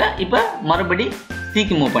ஆன வேல்யூவை இப்போ மறுபடி C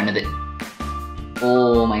க்கு மூவ் பண்ணுது. Oh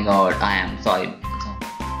my God I am sorry.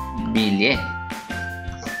 B ல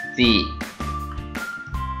C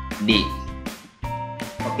D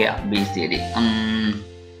okay B C D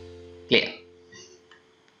clear.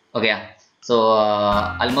 Okay so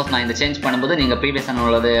almost நான் இந்த சேஞ்ச் பண்ணும்போது நீங்கள் ப்ரீவியஸான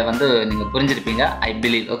உள்ளது வந்து நீங்கள் புரிஞ்சிருப்பீங்க ஐ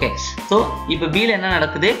பிலீவ். ஓகே ஸோ இப்போ B ல என்ன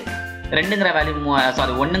நடக்குது? 2ங்கிற வேல்யூ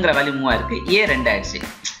சாரி 1ங்கிற வேல்யூ மூவ் ஆயிருக்கு. A 2 ஆயிடுச்சு.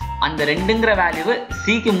 அந்த 2ங்கிற வேல்யூ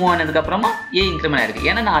C க்கு மூவ் ஆனதுக்கு அப்புறமா A இன்க்ரிமெண்ட் ஆயிருக்கு.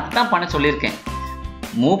 ஏன்னா நான் அதுதான் பண்ண சொல்லியிருக்கேன்.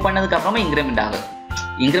 மூவ் பண்ணதுக்கு அப்புறமா இன்க்ரிமெண்ட் ஆகுது.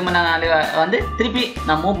 இன்க்ரிமெண்ட் ஆனாலே வந்து திருப்பி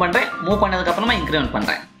நான் மூவ் பண்றேன். மூவ் பண்ணதுக்கு அப்புறமா இன்க்ரிமெண்ட்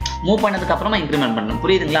பண்றேன். மூவ் பண்ணதுக்கு அப்புறமா இன்க்ரிமெண்ட் பண்ணணும்.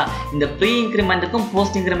 புரியுதுங்களா? இந்த ப்ரீ இன்க்ரிமெண்ட்டுக்கும்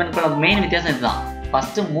போஸ்ட் இன்க்ரிமெண்ட்டுக்கும் மெயின் வித்தியாசம் இதுதான்.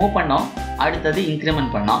 ஃபர்ஸ்ட் மூவ் பண்ணோம் அடுத்தது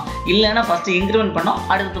இன்க்ரிமெண்ட் பண்ணோம். இல்லைன்னா ஃபர்ஸ்ட் இன்க்ரிமெண்ட் பண்ணோம்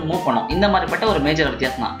அடுத்தது மூவ் பண்ணோம். இந்த மாதிரிப்பட்ட ஒரு மேஜர்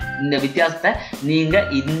வித்தியாசம் தான். இந்த வித்தியாசத்தை நீங்க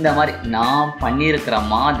இந்த மாதிரி நான் பண்ணியிருக்கிற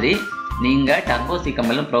மாதிரி நீங்க turbo C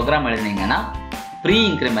compiler program எழுதினீங்கன்னா pre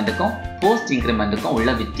இன்க்ரிமெண்ட்டுக்கும் post இன்க்ரிமெண்ட்டுக்கும்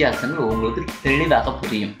உள்ள வித்தியாசங்கள் உங்களுக்கு தெளிவாக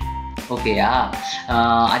புரியும். ஓகேயா?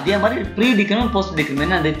 அதே மாதிரி ப்ரீ டிக்ரிமெண்ட் போஸ்ட்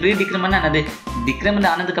டிக்ரிமெண்ட். அது ப்ரீ டிக்ரிமெண்ட் அது டிக்ரிமெண்ட்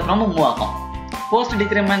ஆனதுக்கு அப்புறமா மூவ் ஆகும். போஸ்ட்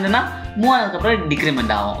டிக்ரிமெண்ட்னா மூவ் ஆனதுக்கு அப்புறம்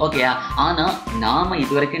டிக்ரிமெண்ட் ஆகும். ஓகேயா? ஆனா நாம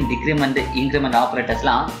இது வரைக்கும் டிக்ரிமெண்ட் இன்க்ரிமெண்ட்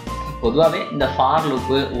ஆப்ரேட்டர்ஸ்லாம் பொதுவாகவே இந்த ஃபார்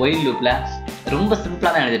லூப்பு ஒயில் லூப்ல ரொம்ப சிம்பிளா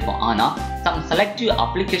தான் எழுதிருப்போம். ஆனா சம் செலக்டிவ்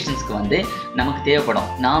அப்ளிகேஷன்ஸ்க்கு வந்து நமக்கு தேவைப்படும்.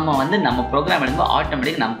 நாம வந்து நம்ம ப்ரோக்ராம் எழுதும்போது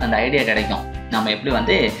ஆட்டோமேட்டிக் நமக்கு அந்த ஐடியா கிடைக்கும். நம்ம எப்படி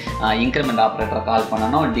வந்து இன்க்ரிமெண்ட் ஆப்ரேட்டரை கால்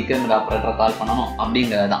பண்ணணும் டிக்ரிமெண்ட் ஆப்ரேட்டரை கால் பண்ணணும்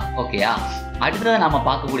அப்படிங்கிறது தான். ஓகேயா? அடுத்தது நம்ம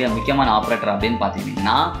பார்க்கக்கூடிய முக்கியமான ஆப்ரேட்டர் அப்படின்னு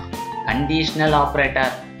பார்த்தீங்கன்னா கண்டிஷனல்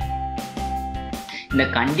ஆப்ரேட்டர். இந்த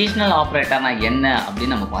கண்டிஷனல் ஆப்ரேட்டர்னா என்ன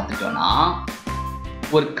அப்படின்னு நம்ம பார்த்துட்டோம்னா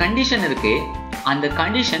ஒரு கண்டிஷன் இருக்கு. அந்த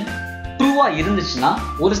கண்டிஷன் ட்ரூவா இருந்துச்சுன்னா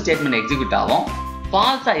ஒரு ஸ்டேட்மெண்ட் எக்ஸிக்யூட் ஆகும்.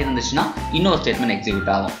 ஃபால்ஸா இருந்துச்சுன்னா இன்னொரு ஸ்டேட்மெண்ட்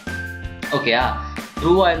எக்ஸிக்யூட் ஆகும். ஓகேயா?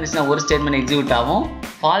 ட்ரூவா இருந்துச்சுன்னா ஒரு ஸ்டேட்மெண்ட் எக்ஸிக்யூட் ஆகும்.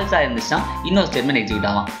 ஃபால்ஸா இருந்துச்சுன்னா இன்னொரு ஸ்டேட்மெண்ட் எக்ஸிக்யூட்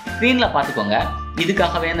ஆகும். ஸ்க்ரீன்ல பார்த்துக்கோங்க.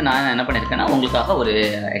 இதுக்காகவே வந்து நான் என்ன பண்ணியிருக்கேன்னா உங்களுக்காக ஒரு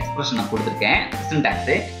எக்ஸ்பிரஷன் நான் கொடுத்துருக்கேன்.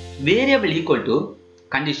 Syntax variable equal to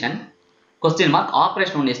condition question mark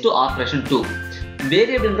operation 1 is to operation 2.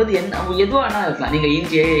 வேரியபிள்ன்றது என்ன எதுவாக வேணா இருக்கலாம். நீங்கள்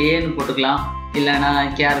இன்ட் ஏன்னு போட்டுக்கலாம், இல்லைன்னா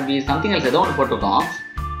கேர் பி சம்திங் எல்ஸ் ஏதோ ஒன்று போட்டுருக்கோம்.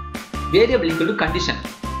 Variable equal to condition.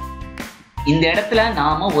 இந்த இடத்துல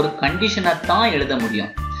நாம ஒரு கண்டிஷனை தான் எழுத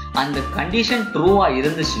முடியும். அந்த கண்டிஷன் ட்ரூவா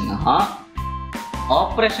இருந்துச்சுன்னா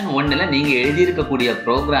ஆப்ரேஷன் 1ல நீங்க எழுதியிருக்கக்கூடிய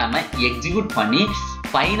ப்ரோக்ராமை எக்ஸிக்யூட் பண்ணி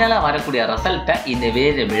ஃபைனலா வரக்கூடிய ரிசல்ட்டை இந்த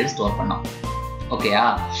வேரியபிள் ஸ்டோர் பண்ணோம். ஓகேயா,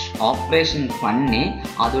 ஆப்ரேஷன் பண்ணி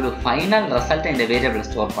அதோட ஃபைனல் ரிசல்ட்டை இந்த வேரியபிள்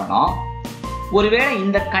ஸ்டோர் பண்ணோம். ஒருவேளை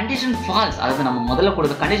இந்த கண்டிஷன் ஃபால்ஸ், அதாவது நம்ம முதல்ல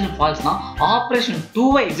கொடுத்த கண்டிஷன் ஃபால்ஸ்னா ஆப்ரேஷன்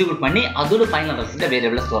 2வை எக்ஸிக்யூட் பண்ணி அதோட ஃபைனல் ரிசல்ட்டை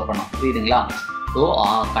வேரியபிள் ஸ்டோர் பண்ணோம். புரியுதுங்களா? So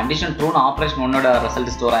condition ட்ரூனா operation 1ஓட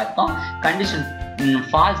result store ஆயிருக்கும், கண்டிஷன்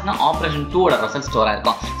ஃபால்ஸ்னா ஆப்ரேஷன் 2ஓட ரிசல்ட் ஸ்டோர்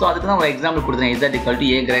ஆயிருக்கும். ஸோ அதுக்கு தான் ஒரு எக்ஸாம்பிள் கொடுத்தேன். Z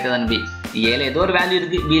 = A greater than B. ஏல ஏதோ ஒரு வேல்யூ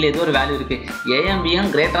இருக்கு, பியில் ஏதோ ஒரு வேல்யூ இருக்கு, ஏஎம்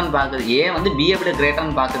பியும் கிரேட்டர்னு பார்க்குது, ஏ வந்து பியை விட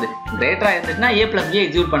கிரேட்டர்னு பார்க்குது. கிரேட்டராக இருந்துச்சுன்னா A + B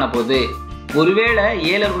எக்ஸிக்யூட் பண்ண போகுது. ஒருவேளை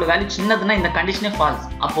ஏல இருக்கிற வேல்யூ சின்னதுன்னா இந்த கண்டிஷனே ஃபால்ஸ்,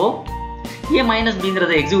 அப்போ A -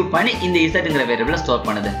 Bங்கிறத எக்ஸிக்யூட் பண்ணி இந்த Zங்கிற வேரியபிளை ஸ்டோர்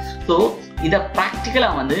பண்ணுது. ஸோ இதை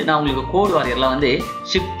ப்ராக்டிக்கலாக வந்து நான் உங்களுக்கு கோட் வாரியரில் வந்து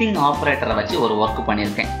ஷிஃப்டிங் ஆப்ரேட்டரை வச்சு ஒரு ஒர்க்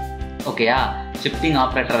பண்ணியிருக்கேன். ஓகேயா, ஷிஃப்டிங்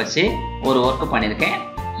ஆப்ரேட்டரை வச்சு ஒரு ஒர்க் பண்ணியிருக்கேன்.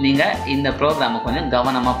 நீங்கள் இந்த ப்ரோக்ராமை கொஞ்சம்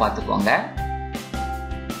கவனமாக பார்த்துக்கோங்க.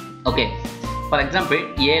 ஓகே, ஃபார் எக்ஸாம்பிள்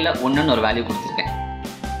ஏல 1ன்னு ஒரு வேல்யூ கொடுத்துருக்கேன்.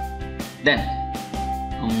 தென்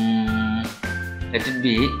let it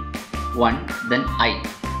be 1 then I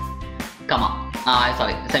comma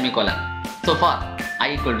sorry semicolon. So for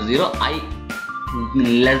I equal to 0, I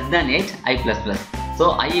less than 8, I plus plus. So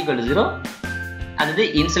I equal to 0, அது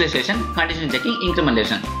installation, condition checking,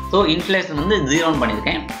 இன்க்ரிமெண்டேஷன். So inflation வந்து 0ன்னு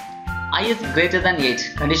பண்ணியிருக்கேன். I is greater than 8,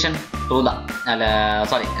 condition true தான்.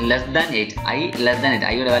 Sorry, less than 8, I less than 8,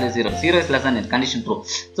 ஐயோட value 0, 0 is less than 8, condition true.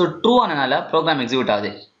 So true ஆனனால program execute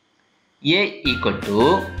ஆகுது. A equal to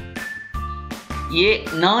A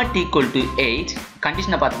not equal to 8,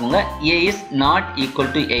 கண்டிஷனை பார்த்துக்கோங்க. A is not equal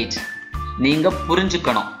to 8. நீங்கள்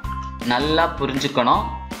புரிஞ்சுக்கணும், நல்லா புரிஞ்சுக்கணும்.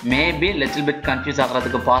 Maybe little bit confuse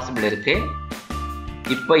ஆகிறதுக்கு possible இருக்கு.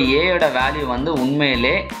 இப்போ ஏயோட வேல்யூ வந்து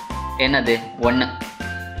உண்மையிலே என்னது 1.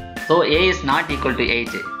 So A is not equal to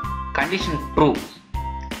 8, condition true.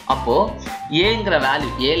 அப்போது ஏங்கிற வேல்யூ,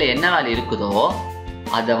 ஏல என்ன வேல்யூ இருக்குதோ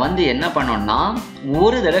அதை வந்து என்ன பண்ணோம்னா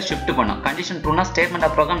ஒரு தடவை ஷிஃப்ட் பண்ணோம். கண்டிஷன் ட்ரூனா ஸ்டேட்மெண்ட்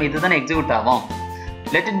ஆஃப் ப்ரோக்ராம் இது தானே எக்ஸிக்யூட் ஆகும்.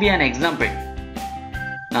 Let it be an example.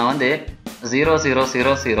 நான் வந்து 0 0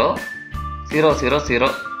 0 0 0 0 0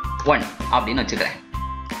 1 அப்படின்னு வச்சுக்கிறேன்.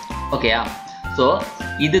 ஓகேயா, ஸோ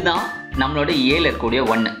இதுதான் நம்மளோட ஏல இருக்கக்கூடிய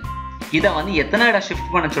 1. இதை வந்து எத்தனை தடவை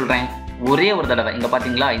ஷிஃப்ட் பண்ண சொல்கிறேன்? ஒரே ஒரு தடவை. இங்கே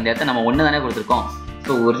பார்த்தீங்களா, இந்த இடத்த நம்ம 1 தானே கொடுத்துருக்கோம்.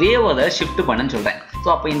 ஸோ ஒரே ஒரு தடவை ஷிஃப்ட் பண்ணுன்னு சொல்கிறேன். ஸோ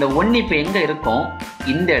அப்போ இந்த 1 இப்போ எங்கே இருக்கும்?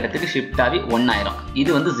 இந்த இடத்துக்கு ஷிஃப்ட் ஆகி 1 ஆயிரும், இது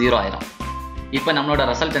வந்து 0 ஆயிரும். இப்போ நம்மளோட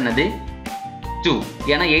ரிசல்ட் என்னது? 2.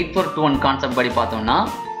 ஏன்னா 8-4-2-1 கான்செப்ட் படி பார்த்தோம்னா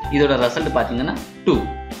இதோட ரிசல்ட் பார்த்தீங்கன்னா 2.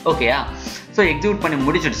 ஓகேயா, ஸோ எக்ஸிக்யூட் பண்ணி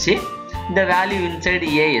முடிச்சிடுச்சு. இந்த வேல்யூ இன்சைடு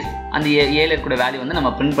ஏஎஸ், அந்த ஏல இருக்கக்கூடிய வேல்யூ வந்து நம்ம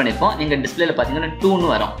பிரிண்ட் பண்ணியிருப்போம். நீங்கள் டிஸ்பிளேல பார்த்தீங்கன்னா 2ன்னு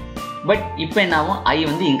வரும். பட் இப்போ என்ன ஆகும்? ஐ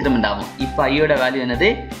வந்து இன்க்ரிமெண்ட் ஆகும். இப்போ ஐயோட வேல்யூ என்னது?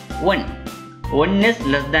 1. 1 is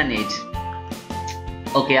less than 8.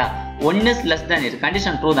 ஓகேயா, 1 is less than 8,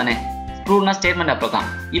 condition true தானே. ட்ரூனா ஸ்டேட்மெண்ட் ஆஃப் ப்ரோக்ராம்.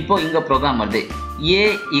 இப்போ இங்கே ப்ரோக்ராம் வருது. A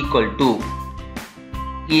equal to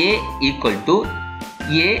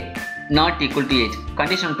A not equal to 8,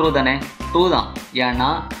 condition true தானே. ட்ரூ தான், ஏன்னா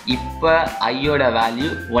இப்போ ஐயோட வேல்யூ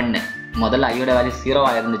 1. முதல்ல ஐயோட வேல்யூ 0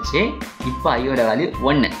 இருந்துச்சு, இப்போ ஐயோட value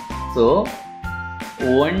 1. So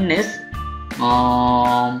 1 is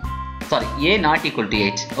sorry A not equal to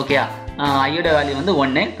 8. ஓகேயா, ஐயோட வேல்யூ வந்து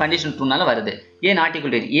 1, கண்டிஷன் ட்ரூனால வருது. A not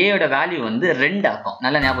equal to 8, ஏயோட value வந்து 2 ஆகும்.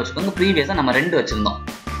 நல்லா ஞாபகம் வச்சுக்கோங்க, ப்ரீவியஸாக நம்ம 2 வச்சுருந்தோம்.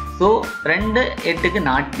 ஸோ 2 8க்கு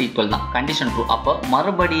நாட் ஈக்குவல் தான், கண்டிஷன் ட்ரூ. அப்போ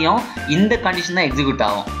மறுபடியும் இந்த கண்டிஷன் தான் எக்ஸிக்யூட்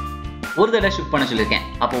ஆகும். ஒரு தடவை ஷிஃப்ட் பண்ண சொல்லியிருக்கேன்.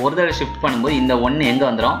 அப்போ ஒரு தடவை ஷிஃப்ட் பண்ணும்போது இந்த 1 எங்கே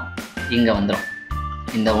வந்துடும்? இங்கே வந்துடும்.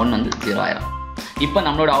 இந்த 1 வந்து 0 ஆயிரும். இப்போ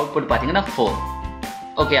நம்மளோட அவுட்புட் பார்த்தீங்கன்னா 4.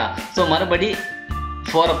 ஓகேயா, ஸோ மறுபடி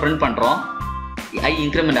 4 பிரிண்ட் பண்ணுறோம். ஐ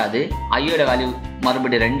இன்க்ரிமெண்ட் ஆகுது, ஐயோட வேல்யூ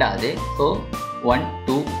மறுபடி 2 ஆகுது. ஸோ 1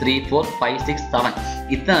 2 3 4 5 6 7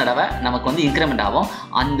 இத்தனை தடவை நமக்கு வந்து இன்க்ரிமெண்ட் ஆகும்.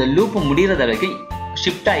 அந்த லூப் முடிகிற தடவைக்கு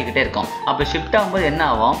ஷிஃப்ட் ஆகிக்கிட்டே இருக்கும். அப்போ ஷிஃப்ட் ஆகும்போது என்ன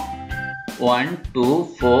ஆகும்? 1 2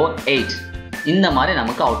 4 8 இந்த மாதிரி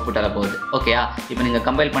நமக்கு அவுட்புட் வர போகுது. ஓகேயா, இப்போ நீங்கள்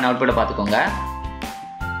கம்பைல் பண்ண அவுட்புட்டை பார்த்துக்கோங்க.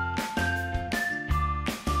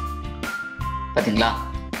 பார்த்தீங்களா?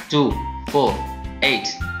 2 4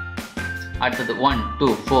 8, அடுத்தது 1 2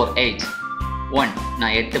 4 8 1.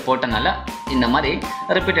 நான் 8 போட்டனால இந்த மாதிரி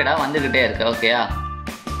ரிப்பீட்டடாக வந்துக்கிட்டே இருக்கு. ஓகேயா,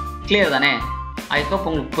 கிளியர் தானே? ஐ ஹோப்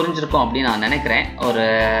உங்களுக்கு புரிஞ்சிருக்கும் அப்படின்னு நான் நினைக்கிறேன். ஒரு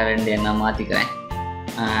 2 எண்ணம் மாற்றிக்கிறேன்.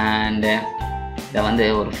 அண்டு இதை வந்து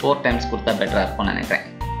ஒரு 4 டைம்ஸ் கொடுத்தா பெட்டராக இருக்கும்னு நினைக்கிறேன்,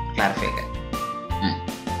 கிளாரிஃபைக்கு.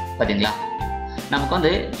 பார்த்தீங்களா, நமக்கு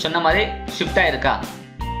வந்து சொன்ன மாதிரி ஷிஃப்ட் ஆகிருக்கா?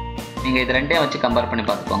 நீங்கள் இது 2டையும் வச்சு கம்பேர் பண்ணி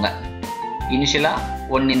பார்த்துக்கோங்க. இனிஷியலாக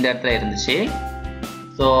 1 இந்த இடத்துல இருந்துச்சு.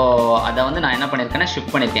 ஸோ அதை வந்து நான் என்ன பண்ணியிருக்கேன்னா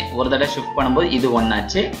ஷிஃப்ட் பண்ணியிருக்கேன். ஒரு தடவை ஷிஃப்ட் பண்ணும்போது இது 1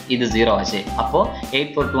 ஆச்சு, இது 0 ஆச்சு. அப்போது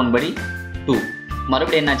 8-4-2-1 படி 2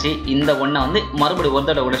 மறுபடியும் என்னாச்சு இந்த 1 வந்து மறுபடியும் ஒரு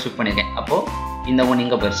தடவை கூட ஷிஃப்ட் பண்ணிருக்கேன் அப்போ இந்த 1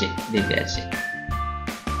 இங்க போயிடுச்சு இப்படி ஆச்சு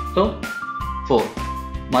ஸோ 4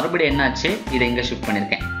 மறுபடியும் என்னாச்சு இதை இங்க ஷிஃப்ட்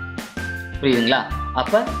பண்ணிருக்கேன் புரியுதுங்களா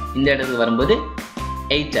அப்ப இந்த இடத்துக்கு வரும்போது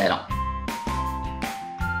 8 ஆயிரும்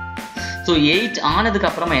ஸோ 8 ஆனதுக்கு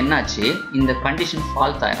அப்புறமா என்னாச்சு இந்த கண்டிஷன்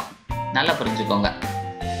ஃபால்ஸ் ஆயிரும் நல்லா புரிஞ்சுக்கோங்க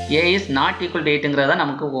a is not equal to 8ங்கிறதா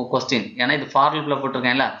நமக்கு கொஸ்டின் ஏன்னா இது ஃபார்முலா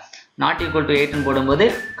போட்டிருக்கேன்ல not equal to 8 ன்னு போடும்போது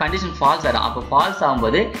கண்டிஷன் ஃபால்ஸ் ஆயிடும் அப்போ ஃபால்ஸ்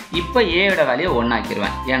ஆகும்போது இப்போ a யோட வேல்யூ 1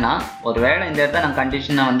 ஆக்கிடுவேன் ஏன்னா ஒருவேளை இந்த இடத்துல நான்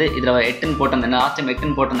கண்டிஷனை வந்து இதில் 8ன்னு போட்டிருந்தேன் லாஸ்ட் டைம்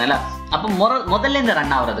 8ன்னு போட்டிருந்தேன்ல அப்போ முதல்ல இந்த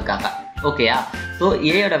ரன் ஆகுறதுக்காக ஓகேயா ஸோ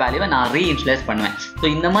a யோட வேல்யூவை நான் ரீஇன்ஷியலைஸ் பண்ணுவேன் ஸோ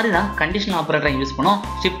இந்த மாதிரி தான் கண்டிஷனல் ஆப்ரேட்டரை யூஸ் பண்ணுவோம்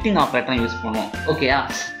ஷிஃப்டிங் ஆப்ரேட்டரை யூஸ் பண்ணுவோம் ஓகேயா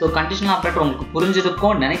ஸோ கண்டிஷனல் ஆப்ரேட்டர் உங்களுக்கு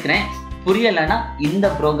புரிஞ்சிருக்கும்னு நினைக்கிறேன் புரியலைன்னா இந்த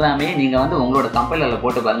ப்ரோக்ராமே நீங்கள் வந்து உங்களோட கம்பைலரில்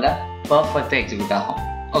போட்டு பாருங்க பர்ஃபெக்டாக எக்ஸிக்யூட் ஆகும்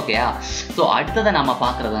ஓகேயா ஸோ அடுத்ததை நம்ம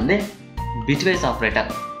பார்க்குறது வந்து bitwise ஆப்ரேட்டர்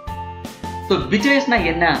ஸோ bitwiseனா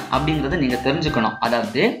என்ன அப்படிங்கிறத நீங்கள் தெரிஞ்சுக்கணும்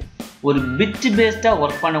அதாவது ஒரு பிட் பேஸ்டாக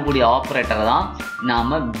ஒர்க் பண்ணக்கூடிய ஆப்ரேட்டரை தான்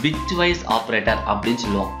நாம் bitwise ஆப்ரேட்டர் அப்படின்னு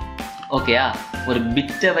சொல்லுவோம் ஓகேயா ஒரு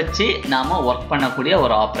பிட்டை வச்சு நாம் ஒர்க் பண்ணக்கூடிய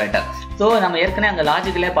ஒரு ஆப்ரேட்டர் ஸோ நம்ம ஏற்கனவே அங்கே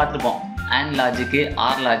லாஜிக்கிலே பார்த்துருப்போம் AND logic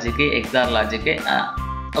R logic XOR logic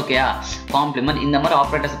ஓகேயா காம்ப்ளிமெண்ட் இந்த மாதிரி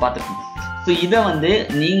ஆப்ரேட்டர்ஸ் பார்த்துருப்போம் ஸோ இதை வந்து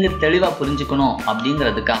நீங்கள் தெளிவாக புரிஞ்சுக்கணும்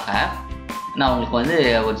அப்படிங்கிறதுக்காக நான் உங்களுக்கு வந்து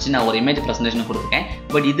ஒரு சின்ன ஒரு இமேஜ் ப்ரெசன்டேஷன் கொடுத்துருக்கேன்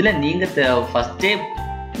பட் இதில் நீங்கள் ஃபஸ்ட்டே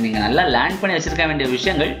நீங்கள் நல்லா லேர்ன் பண்ணி வச்சுருக்க வேண்டிய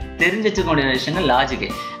விஷயங்கள் தெரிஞ்சு வச்சுக்க வேண்டிய விஷயங்கள் லாஜிக்கு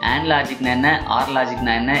AND லாஜிக்னா என்ன ஆர்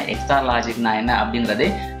லாஜிக்னா என்ன எக்ஸ்ஆர் லாஜிக்னா என்ன அப்படிங்கிறது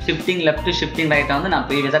ஷிஃப்டிங் லெஃப்ட் ஷிஃப்டிங் ரைட்டை வந்து நான்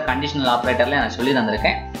ப்ரீவியஸாக கண்டிஷனல் ஆப்ரேட்டரில் நான் சொல்லி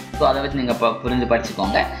தந்திருக்கேன் ஸோ அதை வச்சு நீங்கள் இப்போ புரிஞ்சு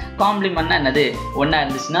படிச்சுக்கோங்க காம்ப்ளிமெண்ட்னா என்னது 1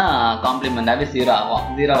 இருந்துச்சுன்னா காம்ப்ளிமெண்டாகவே 0 ஆகும்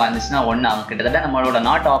 0 இருந்துச்சுன்னா 1 ஆகும் கிட்டத்தட்ட நம்மளோட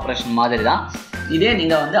நாட் ஆப்ரேஷன் மாதிரி தான் இதே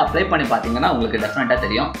நீங்கள் வந்து அப்ளை பண்ணி பார்த்தீங்கன்னா உங்களுக்கு டெஃபினட்டாக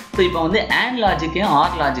தெரியும் ஸோ இப்போ வந்து AND லாஜிக்கையும்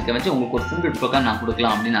ஆர் லாஜிக்கை வச்சு உங்களுக்கு ஒரு சிம்பிள் ப்ரோக்ராம் நான்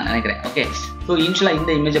கொடுக்கலாம் அப்படின்னு நான் நினைக்கிறேன் ஓகே ஸோ இன்ஷியலாக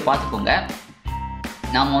இந்த இமேஜை பார்த்துக்கோங்க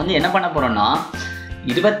நாம் வந்து என்ன பண்ண போகிறோம்னா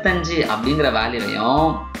 25 அப்படிங்கிற வேல்யூவையும்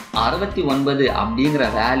 69 அப்படிங்கிற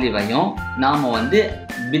வேல்யூவையும் நாம் வந்து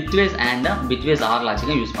bitwise and bitwise R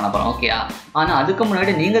லாஜிக்கும் use பண்ண போகிறோம் ஓகேயா ஆனால் அதுக்கு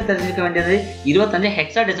முன்னாடி நீங்கள் தெரிஞ்சுக்க வேண்டியது 25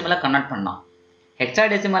 ஹெக்ஸாடெசிமலாக கன்வெர்ட் பண்ணலாம்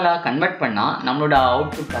ஹெக்ஸாடெசிமலாக கன்வெர்ட் பண்ணால் நம்மளோட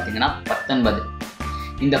அவுட்புட் பார்த்தீங்கன்னா 19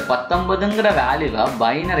 இந்த 19ங்கிற வேல்யூவை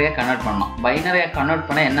பைனரியாக கன்வெர்ட் பண்ணோம் பைனரியாக கன்வெர்ட்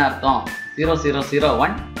பண்ணால் என்ன அர்த்தம்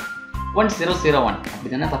 0001 1001 அப்படி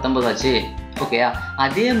தானே 19 ஆச்சு ஓகேயா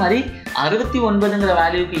அதே மாதிரி 69ங்கிற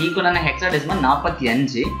வேல்யூக்கு ஈக்குவலான ஹெக்ஸாடெசிமல்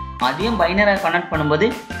 45 அதையும் பைனரியாக கன்வெர்ட் பண்ணும்போது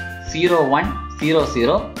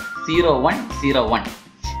 01000101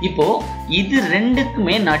 இப்போ இது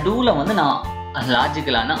ரெண்டுக்குமே நடுவில் வந்து நான்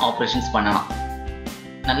லாஜிக்கலான ஆப்ரேஷன்ஸ் பண்ணலாம்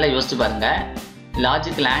நல்லா யோசிச்சு பாருங்க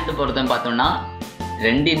லாஜிக்கல் AND பொறுத்த பார்த்தோம்னா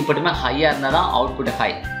ரெண்டு இன்புட்டுமே ஹையாக இருந்தால் தான் அவுட்புட்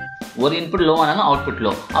ஹை ஒரு இன்புட் லோ ஆனாலும் அவுட்புட்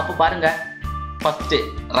லோ அப்போ பாருங்க ஃபர்ஸ்ட்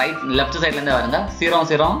ரைட் லெஃப்ட் சைட்லேருந்து வருங்க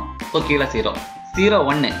 0 ஸோ கீழே 0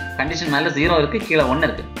 1 கண்டிஷன் மேலே 0 இருக்குது கீழே 1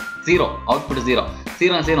 இருக்குது 0 அவுட்புட் 0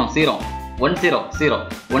 0 0 0 1 0 0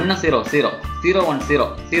 1 0 0 0 1 0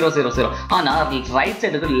 0 0 0 ஆனால் ரைட்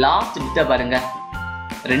சைடுக்கு லாஸ்ட் பிட்டை பாருங்க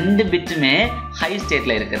ரெண்டு பிட்டுமே ஹை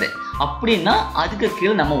ஸ்டேட்டில் இருக்குது அப்படின்னா அதுக்கு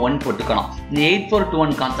கீழே நம்ம 1 போட்டுக்கணும் இந்த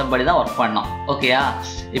 8421 கான்செப்ட் படி தான் ஒர்க் பண்ணோம் ஓகேயா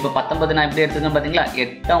இப்போ 19 நான் எப்படி எடுத்துக்கேன் பார்த்தீங்களா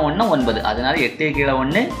 8 1 9 அதனால 8 கீழே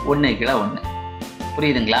 1 1 கீழே 1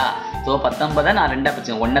 புரியுதுங்களா ஸோ 19 நான் 2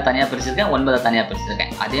 பிரிச்சிருக்கேன் 1 தனியாக பிரிச்சிருக்கேன் 9 தனியாக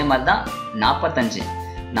பிரிச்சிருக்கேன் அதே மாதிரி தான்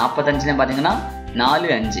 45 பார்த்தீங்கன்னா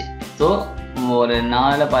 4 5 ஸோ ஒரு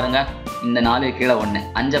 4 பாருங்க இந்த 4 கீழே 1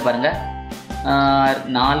 5 பாருங்க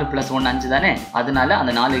 4 + 1 5 தானே அதனால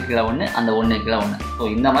அந்த 4 கீழே 1 அந்த 1 கீழே 1 ஸோ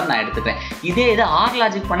இந்த மாதிரி நான் எடுத்துக்கிறேன் இதே இது ஆர்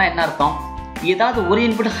லாஜிக் பண்ணால் என்ன அர்த்தம் ஏதாவது ஒரு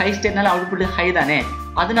இன்புட் ஹை ஸ்டேட்னால அவுட்புட் ஹை தானே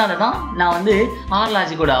அதனால தான் நான் வந்து ஆர்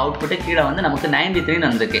லாஜிக்கோட அவுட்புட்டு கீழே வந்து நமக்கு 93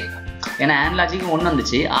 வந்திருக்கு ஏன்னா AND லாஜிக்கு 1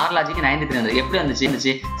 வந்துச்சு ஆர் லாஜிக்கு 93 வந்து எப்படி வந்துச்சு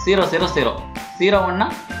 0 0 0 0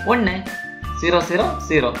 1 1 0 0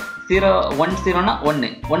 0 0 1 0 1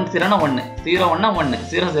 1 0 1 0 1 1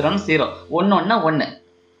 0 0 0 1 1 1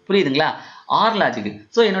 புரியுதுங்களா ஆர் லாஜிக்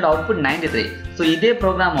ஸோ என்னோட அவுட்புட் 93 ஸோ இதே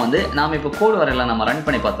ப்ரோக்ராம் வந்து நாம் இப்போ கோட் வரையில நம்ம ரன்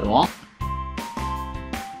பண்ணி பார்த்துருவோம்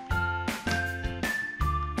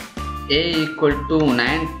a equal to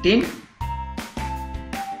 19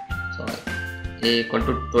 sorry a equal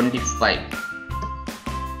to 25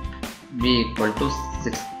 b equal to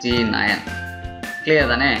 69 clear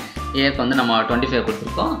தானே a க்கு வந்து நம்ம 25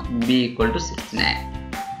 கொடுத்துருக்கோம் b equal to 69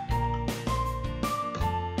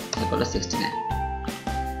 equal to 69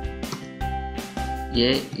 a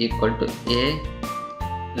equal to a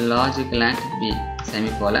logical and b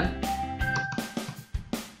semicolon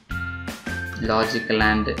logical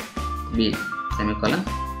and b semicolon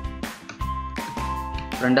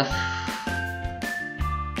friend of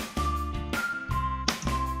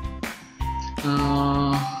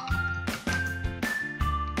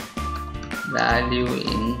value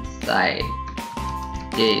inside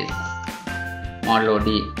is modulo d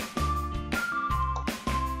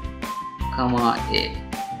comma a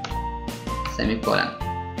semicolon.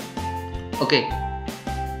 Okay,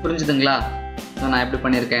 புரிஞ்சுதுங்களா? So நான் எப்படி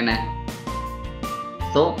பண்ணியிருக்கேன்னு.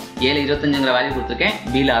 So ஏல 25ங்கிற value கொடுத்துருக்கேன்,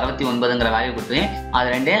 பியில் 69ங்கிற value கொடுத்துருக்கேன். அது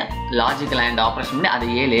ரெண்டே லாஜிக்கல் அண்ட் ஆப்ரேஷன் பண்ணி அது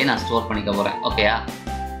ஏலையே நான் ஸ்டோர் பண்ணிக்க போகிறேன். ஓகேயா?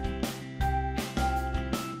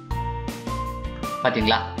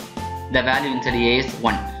 பார்த்தீங்களா? the value inside a is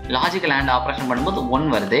 1. Logical and operation பண்ணும்போது 1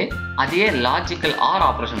 வருது. அதையே லாஜிக்கல் ஆர்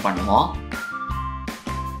ஆப்ரேஷன் பண்ணுவோம்.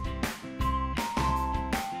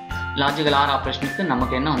 லாஜிக்கல் ஆர் ஆப்ரேஷனுக்கு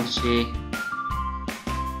நமக்கு என்ன வந்துச்சு?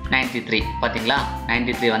 93. பார்த்தீங்களா?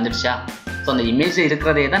 93 வந்துடுச்சா? ஸோ அந்த இமேஜ்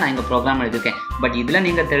இருக்கிறதே தான் நான் இங்கே ப்ரோக்ராம் எழுதியிருக்கேன். பட் இதில்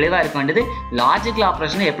நீங்கள் தெளிவாக இருக்க வேண்டியது லாஜிக்கல்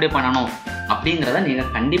ஆப்ரேஷனை எப்படி பண்ணணும் அப்படிங்கிறத நீங்கள்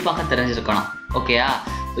கண்டிப்பாக தெரிஞ்சிருக்கணும். ஓகேயா?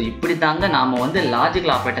 ஸோ இப்படி தாங்க நாம் வந்து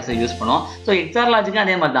லாஜிக்கல் ஆப்ரேட்டர்ஸை யூஸ் பண்ணுவோம். ஸோ எக்ஸ்ஆர் லாஜிக்கும்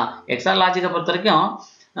அதே மாதிரி தான். எக்ஸ்ஆர் லாஜிக்கை பொறுத்த வரைக்கும்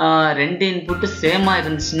 2 இன்புட்டு சேமாக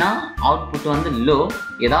இருந்துச்சுன்னா அவுட்புட் வந்து லோ.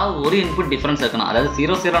 ஏதாவது ஒரு இன்புட் டிஃப்ரென்ஸ் இருக்கணும். அதாவது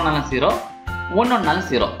 0 0னாலும் 0, 1 1னாலும்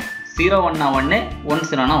 0, 0 1னா 1, 1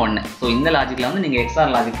 0னா 1. ஸோ இந்த லாஜிக்கில் வந்து நீங்கள்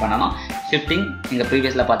எக்ஸ்ஆர் லாஜிக் பண்ணணும். ஷிஃப்டிங் நீங்கள்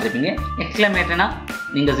ப்ரீவியஸில் பார்த்துருப்பீங்க. எக்ஸ்க்ளமேட்டர்னா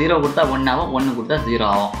நீங்கள் 0 கொடுத்தா 1 ஆகும், 1 கொடுத்தா 0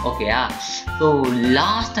 ஆகும். ஓகேயா? ஸோ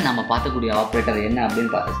லாஸ்ட்டு நம்ம பார்க்கக்கூடிய ஆப்ரேட்டர் என்ன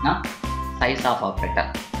அப்படின்னு பார்த்துச்சுன்னா சைஸ் ஆஃப் ஆப்ரேட்டர்.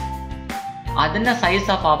 அது என்ன சைஸ்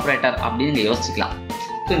ஆஃப் ஆப்ரேட்டர் அப்படின்னு நீங்கள் யோசிச்சுக்கலாம்.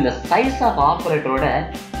 ஸோ இந்த size of ஆப்ரேட்டரோட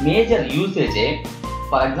major யூசேஜே,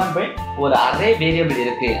 for example ஒரு அரே வேரியபிள்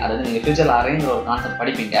இருக்குது. அதாவது நீங்கள் ஃபியூச்சரில் அரேங்கிற ஒரு கான்செப்ட்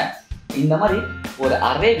படிப்பீங்க. இந்த மாதிரி ஒரு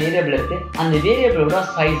அரே வேரியபிள் இருக்கு. அந்த வேரியபிளோட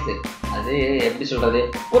சைஸ், அது எப்படி சொல்றது,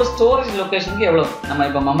 ஒரு ஸ்டோரேஜ் லொகேஷனுக்கு எவ்வளோ, நம்ம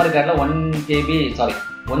இப்போ மெமரி கார்டில் 1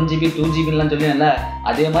 GB 2 GBலாம் சொல்லியல,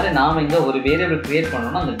 அதே மாதிரி நாம் இங்கே ஒரு வேரியபிள் கிரியேட்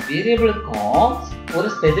பண்ணோம்னா அந்த வேரியபிளுக்கும் ஒரு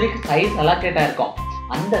ஸ்பெசிஃபிக் சைஸ் அலோகேட் ஆயிருக்கும்.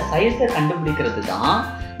 அந்த சைஸை கண்டுபிடிக்கிறது தான்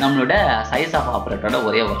நம்மளோட சைஸ் ஆஃப் ஆப்ரேட்டரோட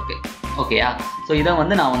ஒரே ஒர்க்கு. ஓகேயா? ஸோ இதை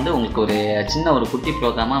வந்து நான் வந்து உங்களுக்கு ஒரு சின்ன ஒரு குட்டி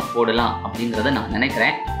ப்ரோக்ராமாக போடலாம் அப்படிங்கிறத நான்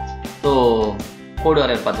நினைக்கிறேன். ஸோ கோடு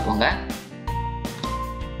வர பார்த்துக்கோங்க.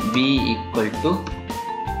 b equal to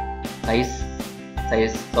size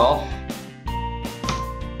of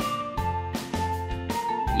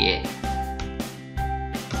a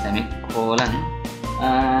semicolon.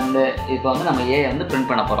 and இப்போ வந்து நம்ம a வந்து print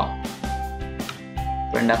பண்ண போறோம்.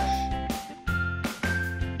 print of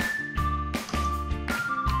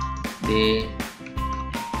the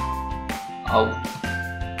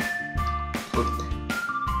output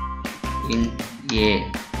in a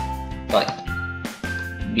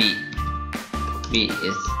b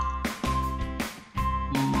is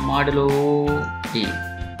modulo d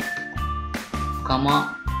comma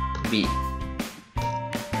b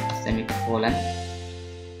semicolon.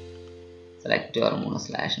 select your 3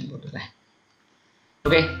 slash போட்டுறேன்.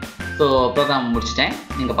 ஓகே, ஸோ ப்ரோக்ராம் முடிச்சிட்டேன்.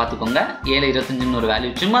 நீங்கள் பார்த்துக்கோங்க. 7 ஒரு வேல்யூ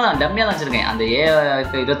சும்மா தான் டம்மியாக தான் வச்சுருக்கேன். அந்த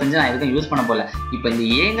 25 நான் எதுக்கும் யூஸ் பண்ண போகல. இப்போ இந்த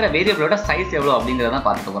ஏங்கிற வேரியபிளோட சைஸ் எவ்வளோ அப்படிங்கிறத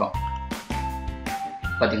பார்த்துக்க போகிறோம்.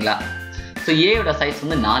 பார்த்தீங்களா? ஸோ ஏயோட சைஸ்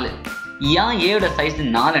வந்து 4. ஏன் ஏயோட சைஸ்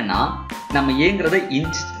 4ன்னா நம்ம ஏங்கிறத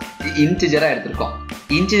இன்டிஜராக எடுத்திருக்கோம்.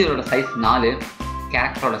 இன்டிஜரோட சைஸ் 4,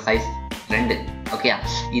 கேரக்டரோட சைஸ் 2. ஓகேயா?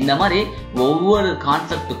 இந்த மாதிரி ஒவ்வொரு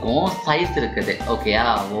கான்செப்டுக்கும் சைஸ் இருக்குது. ஓகேயா?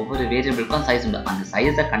 ஒவ்வொரு வேரியபிளுக்கும் சைஸ் உண்டு. அந்த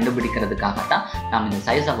சைஸை கண்டுபிடிக்கிறதுக்காக தான் நம்ம இந்த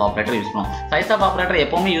சைஸ் ஆஃப் ஆப்ரேட்டர் யூஸ் பண்ணுவோம். சைஸ் ஆஃப் ஆப்ரேட்டர்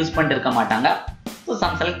எப்போவுமே யூஸ் பண்ணிட்டு இருக்க மாட்டாங்க. ஸோ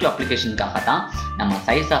சம் செலக்டிவ் அப்ளிகேஷனுக்காக தான் நம்ம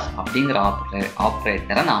சைஸ் ஆஃப் அப்படிங்கிற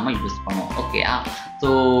ஆப்ரேட்டரை நாம் யூஸ் பண்ணுவோம். ஓகேயா? ஸோ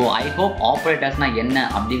ஐ ஹோப் ஆப்ரேட்டர்ஸ்னால் என்ன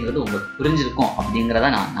அப்படிங்கிறது உங்களுக்கு புரிஞ்சிருக்கும் அப்படிங்கிறத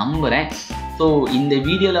நான் நம்புகிறேன். ஸோ இந்த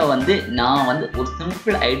வீடியோவில் வந்து நான் வந்து ஒரு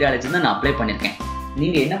சிம்பிள் ஐடியாலஜி தான் நான் அப்ளை பண்ணியிருக்கேன்.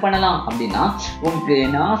 நீங்கள் என்ன பண்ணலாம் அப்படின்னா, உங்களுக்கு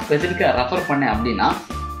நான் ஸ்பெசிஃபிக்காக ரெஃபர் பண்ணேன் அப்படின்னா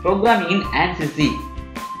ப்ரோக்ராமிங் இன் ANSYS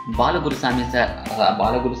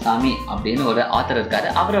பாலகுருசாமி அப்படின்னு ஒரு ஆத்தர் இருக்காரு.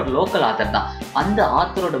 அவர் ஒரு லோக்கல் ஆத்தர் தான். அந்த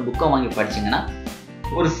ஆத்தரோட புக்கை வாங்கி படிச்சிங்கன்னா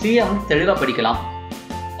ஒரு சியை வந்து தெளிவாக படிக்கலாம்.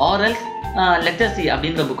 ஆர்எல்ஸ் லெட்டர் சி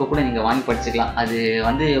அப்படின்ற புக்கை கூட நீங்கள் வாங்கி படிச்சுக்கலாம். அது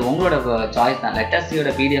வந்து உங்களோட சாய்ஸ் தான். லெட்டர்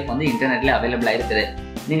சியோட PDF வந்து இன்டர்நெட்டில் அவைலபிளாக இருக்குது.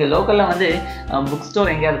 நீங்கள் லோக்கலில் வந்து புக்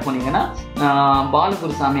ஸ்டோர் எங்கேயாவது போனீங்கன்னா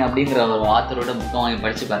பாலகுருசாமி அப்படிங்கிற ஒரு ஆத்தரோட புக்கை வாங்கி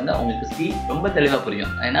படித்து பாருங்கள். உங்களுக்கு சி ரொம்ப தெளிவாக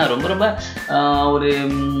புரியும். ஏன்னா ரொம்ப ஒரு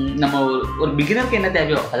நம்ம ஒரு பிகினருக்கு என்ன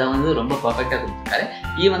தேவையோ அதை வந்து ரொம்ப பர்ஃபெக்டாக கொடுத்துருக்காரு.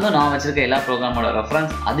 ஈவன் தான் நான் வச்சுருக்க எல்லா ப்ரோக்ராமோட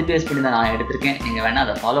ரெஃபரன்ஸ் அது பேஸ் பண்ணி தான் நான் எடுத்திருக்கேன். நீங்கள் வேணால்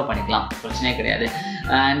அதை ஃபாலோ பண்ணிக்கலாம், பிரச்சனையே கிடையாது.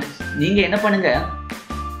 அண்ட் நீங்கள் என்ன பண்ணுங்கள்,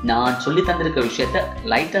 நான் சொல்லி தந்திருக்க விஷயத்த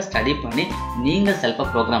லைட்டாக ஸ்டடி பண்ணி நீங்கள் செல்ஃபாக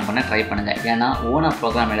ப்ரோக்ராம் பண்ண ட்ரை பண்ணுங்கள். ஏன்னா ஓனாக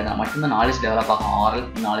ப்ரோக்ராம் எழுதினா மட்டும்தான் நாலேஜ் டெவலப் ஆகும். ஆரல்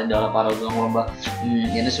நாலேஜ் டெவலப் ஆகிறது ரொம்ப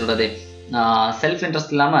என்ன சொல்கிறது, செல்ஃப்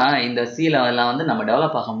இன்ட்ரெஸ்ட் இல்லாமல் இந்த சி லெவலில் வந்து நம்ம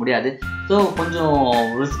டெவலப் ஆக முடியாது. ஸோ கொஞ்சம்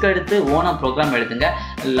ரிஸ்க் எடுத்து ஓனாக ப்ரோக்ராம் எடுத்துங்க.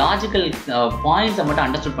 லாஜிக்கல் பாயிண்ட்ஸை மட்டும்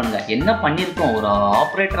அண்டர்ஸ்டாண்ட் பண்ணுங்கள். என்ன பண்ணியிருக்கோம், ஒரு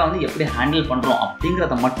ஆப்ரேட்டரை வந்து எப்படி ஹேண்டில் பண்ணுறோம்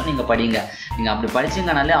அப்படிங்கிறத மட்டும் நீங்கள் படிங்க. நீங்கள் அப்படி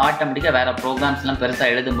படிச்சிங்கனாலே ஆட்டோமேட்டிக்காக வேறு ப்ரோக்ராம்ஸ்லாம்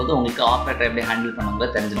பெருசாக எழுதும்போது உங்களுக்கு ஆப்ரேட்டர் எப்படி ஹேண்டில்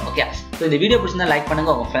பண்ணுங்கிறது தெரிஞ்சிடும். ஓகே, ஸோ இந்த வீடியோ பிடிச்சிருந்தா லைக்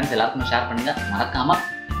பண்ணுங்கள், உங்கள் ஃப்ரெண்ட்ஸ் எல்லாருக்கும் ஷேர் பண்ணுங்கள், மறக்காமல்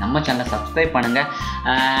நம்ம சேனலை சப்ஸ்கிரைப் பண்ணுங்கள்.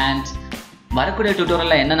 அண்ட் வரக்கூடிய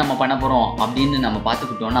டியூட்டோரியலில் என்ன நம்ம பண்ண போகிறோம் அப்படின்னு நம்ம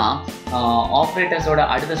பார்த்துக்கிட்டோன்னா, ஆப்ரேட்டர்ஸோட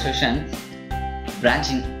அடுத்த செஷன்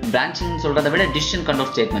பிரான்ச்சிங் சொல்கிறத விட டிசிஷன்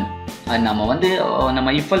கண்ட்ரோல் ஸ்டேட்மெண்ட். நம்ம வந்து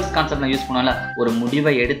நம்ம இஃபல்ஸ் கான்செப்ட்ல யூஸ் பண்ணோம்ல, ஒரு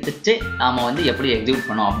முடிவை எடுத்துட்டு நாம் வந்து எப்படி எக்ஸிக்யூட்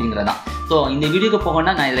பண்ணோம் அப்படிங்கிறதான். ஸோ இந்த வீடியோக்கு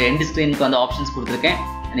போகணும்னா நான் இதில் எண்ட் ஸ்க்ரீனுக்கு வந்து ஆப்ஷன்ஸ் கொடுத்துருக்கேன்.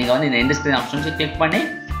 நீங்கள் வந்து இந்த எண்ட் ஸ்க்ரீன் ஆப்ஷன்ஸை கிளிக் பண்ணி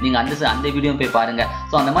நீங்கள் அந்த வீடியோ போய் பாருங்கள்.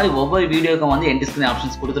 ஸோ அந்த மாதிரி ஒவ்வொரு வீடியோக்கும் வந்து எண்ட் ஸ்க்ரீன்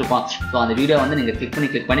ஆப்ஷன்ஸ் கொடுத்துருப்போம். ஸோ அந்த வீடியோ வந்து நீங்கள்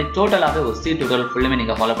கிளிக் பண்ணி டோட்டலாகவே ஒரு சி டியூட்டோரியல் ஃபுல்லுமே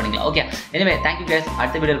நீங்கள் ஃபாலோ பண்ணிக்கலாம். Okay, anyway thank you guys.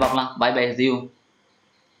 அடுத்த வீடியோவில் பார்க்கலாம். By by, see you.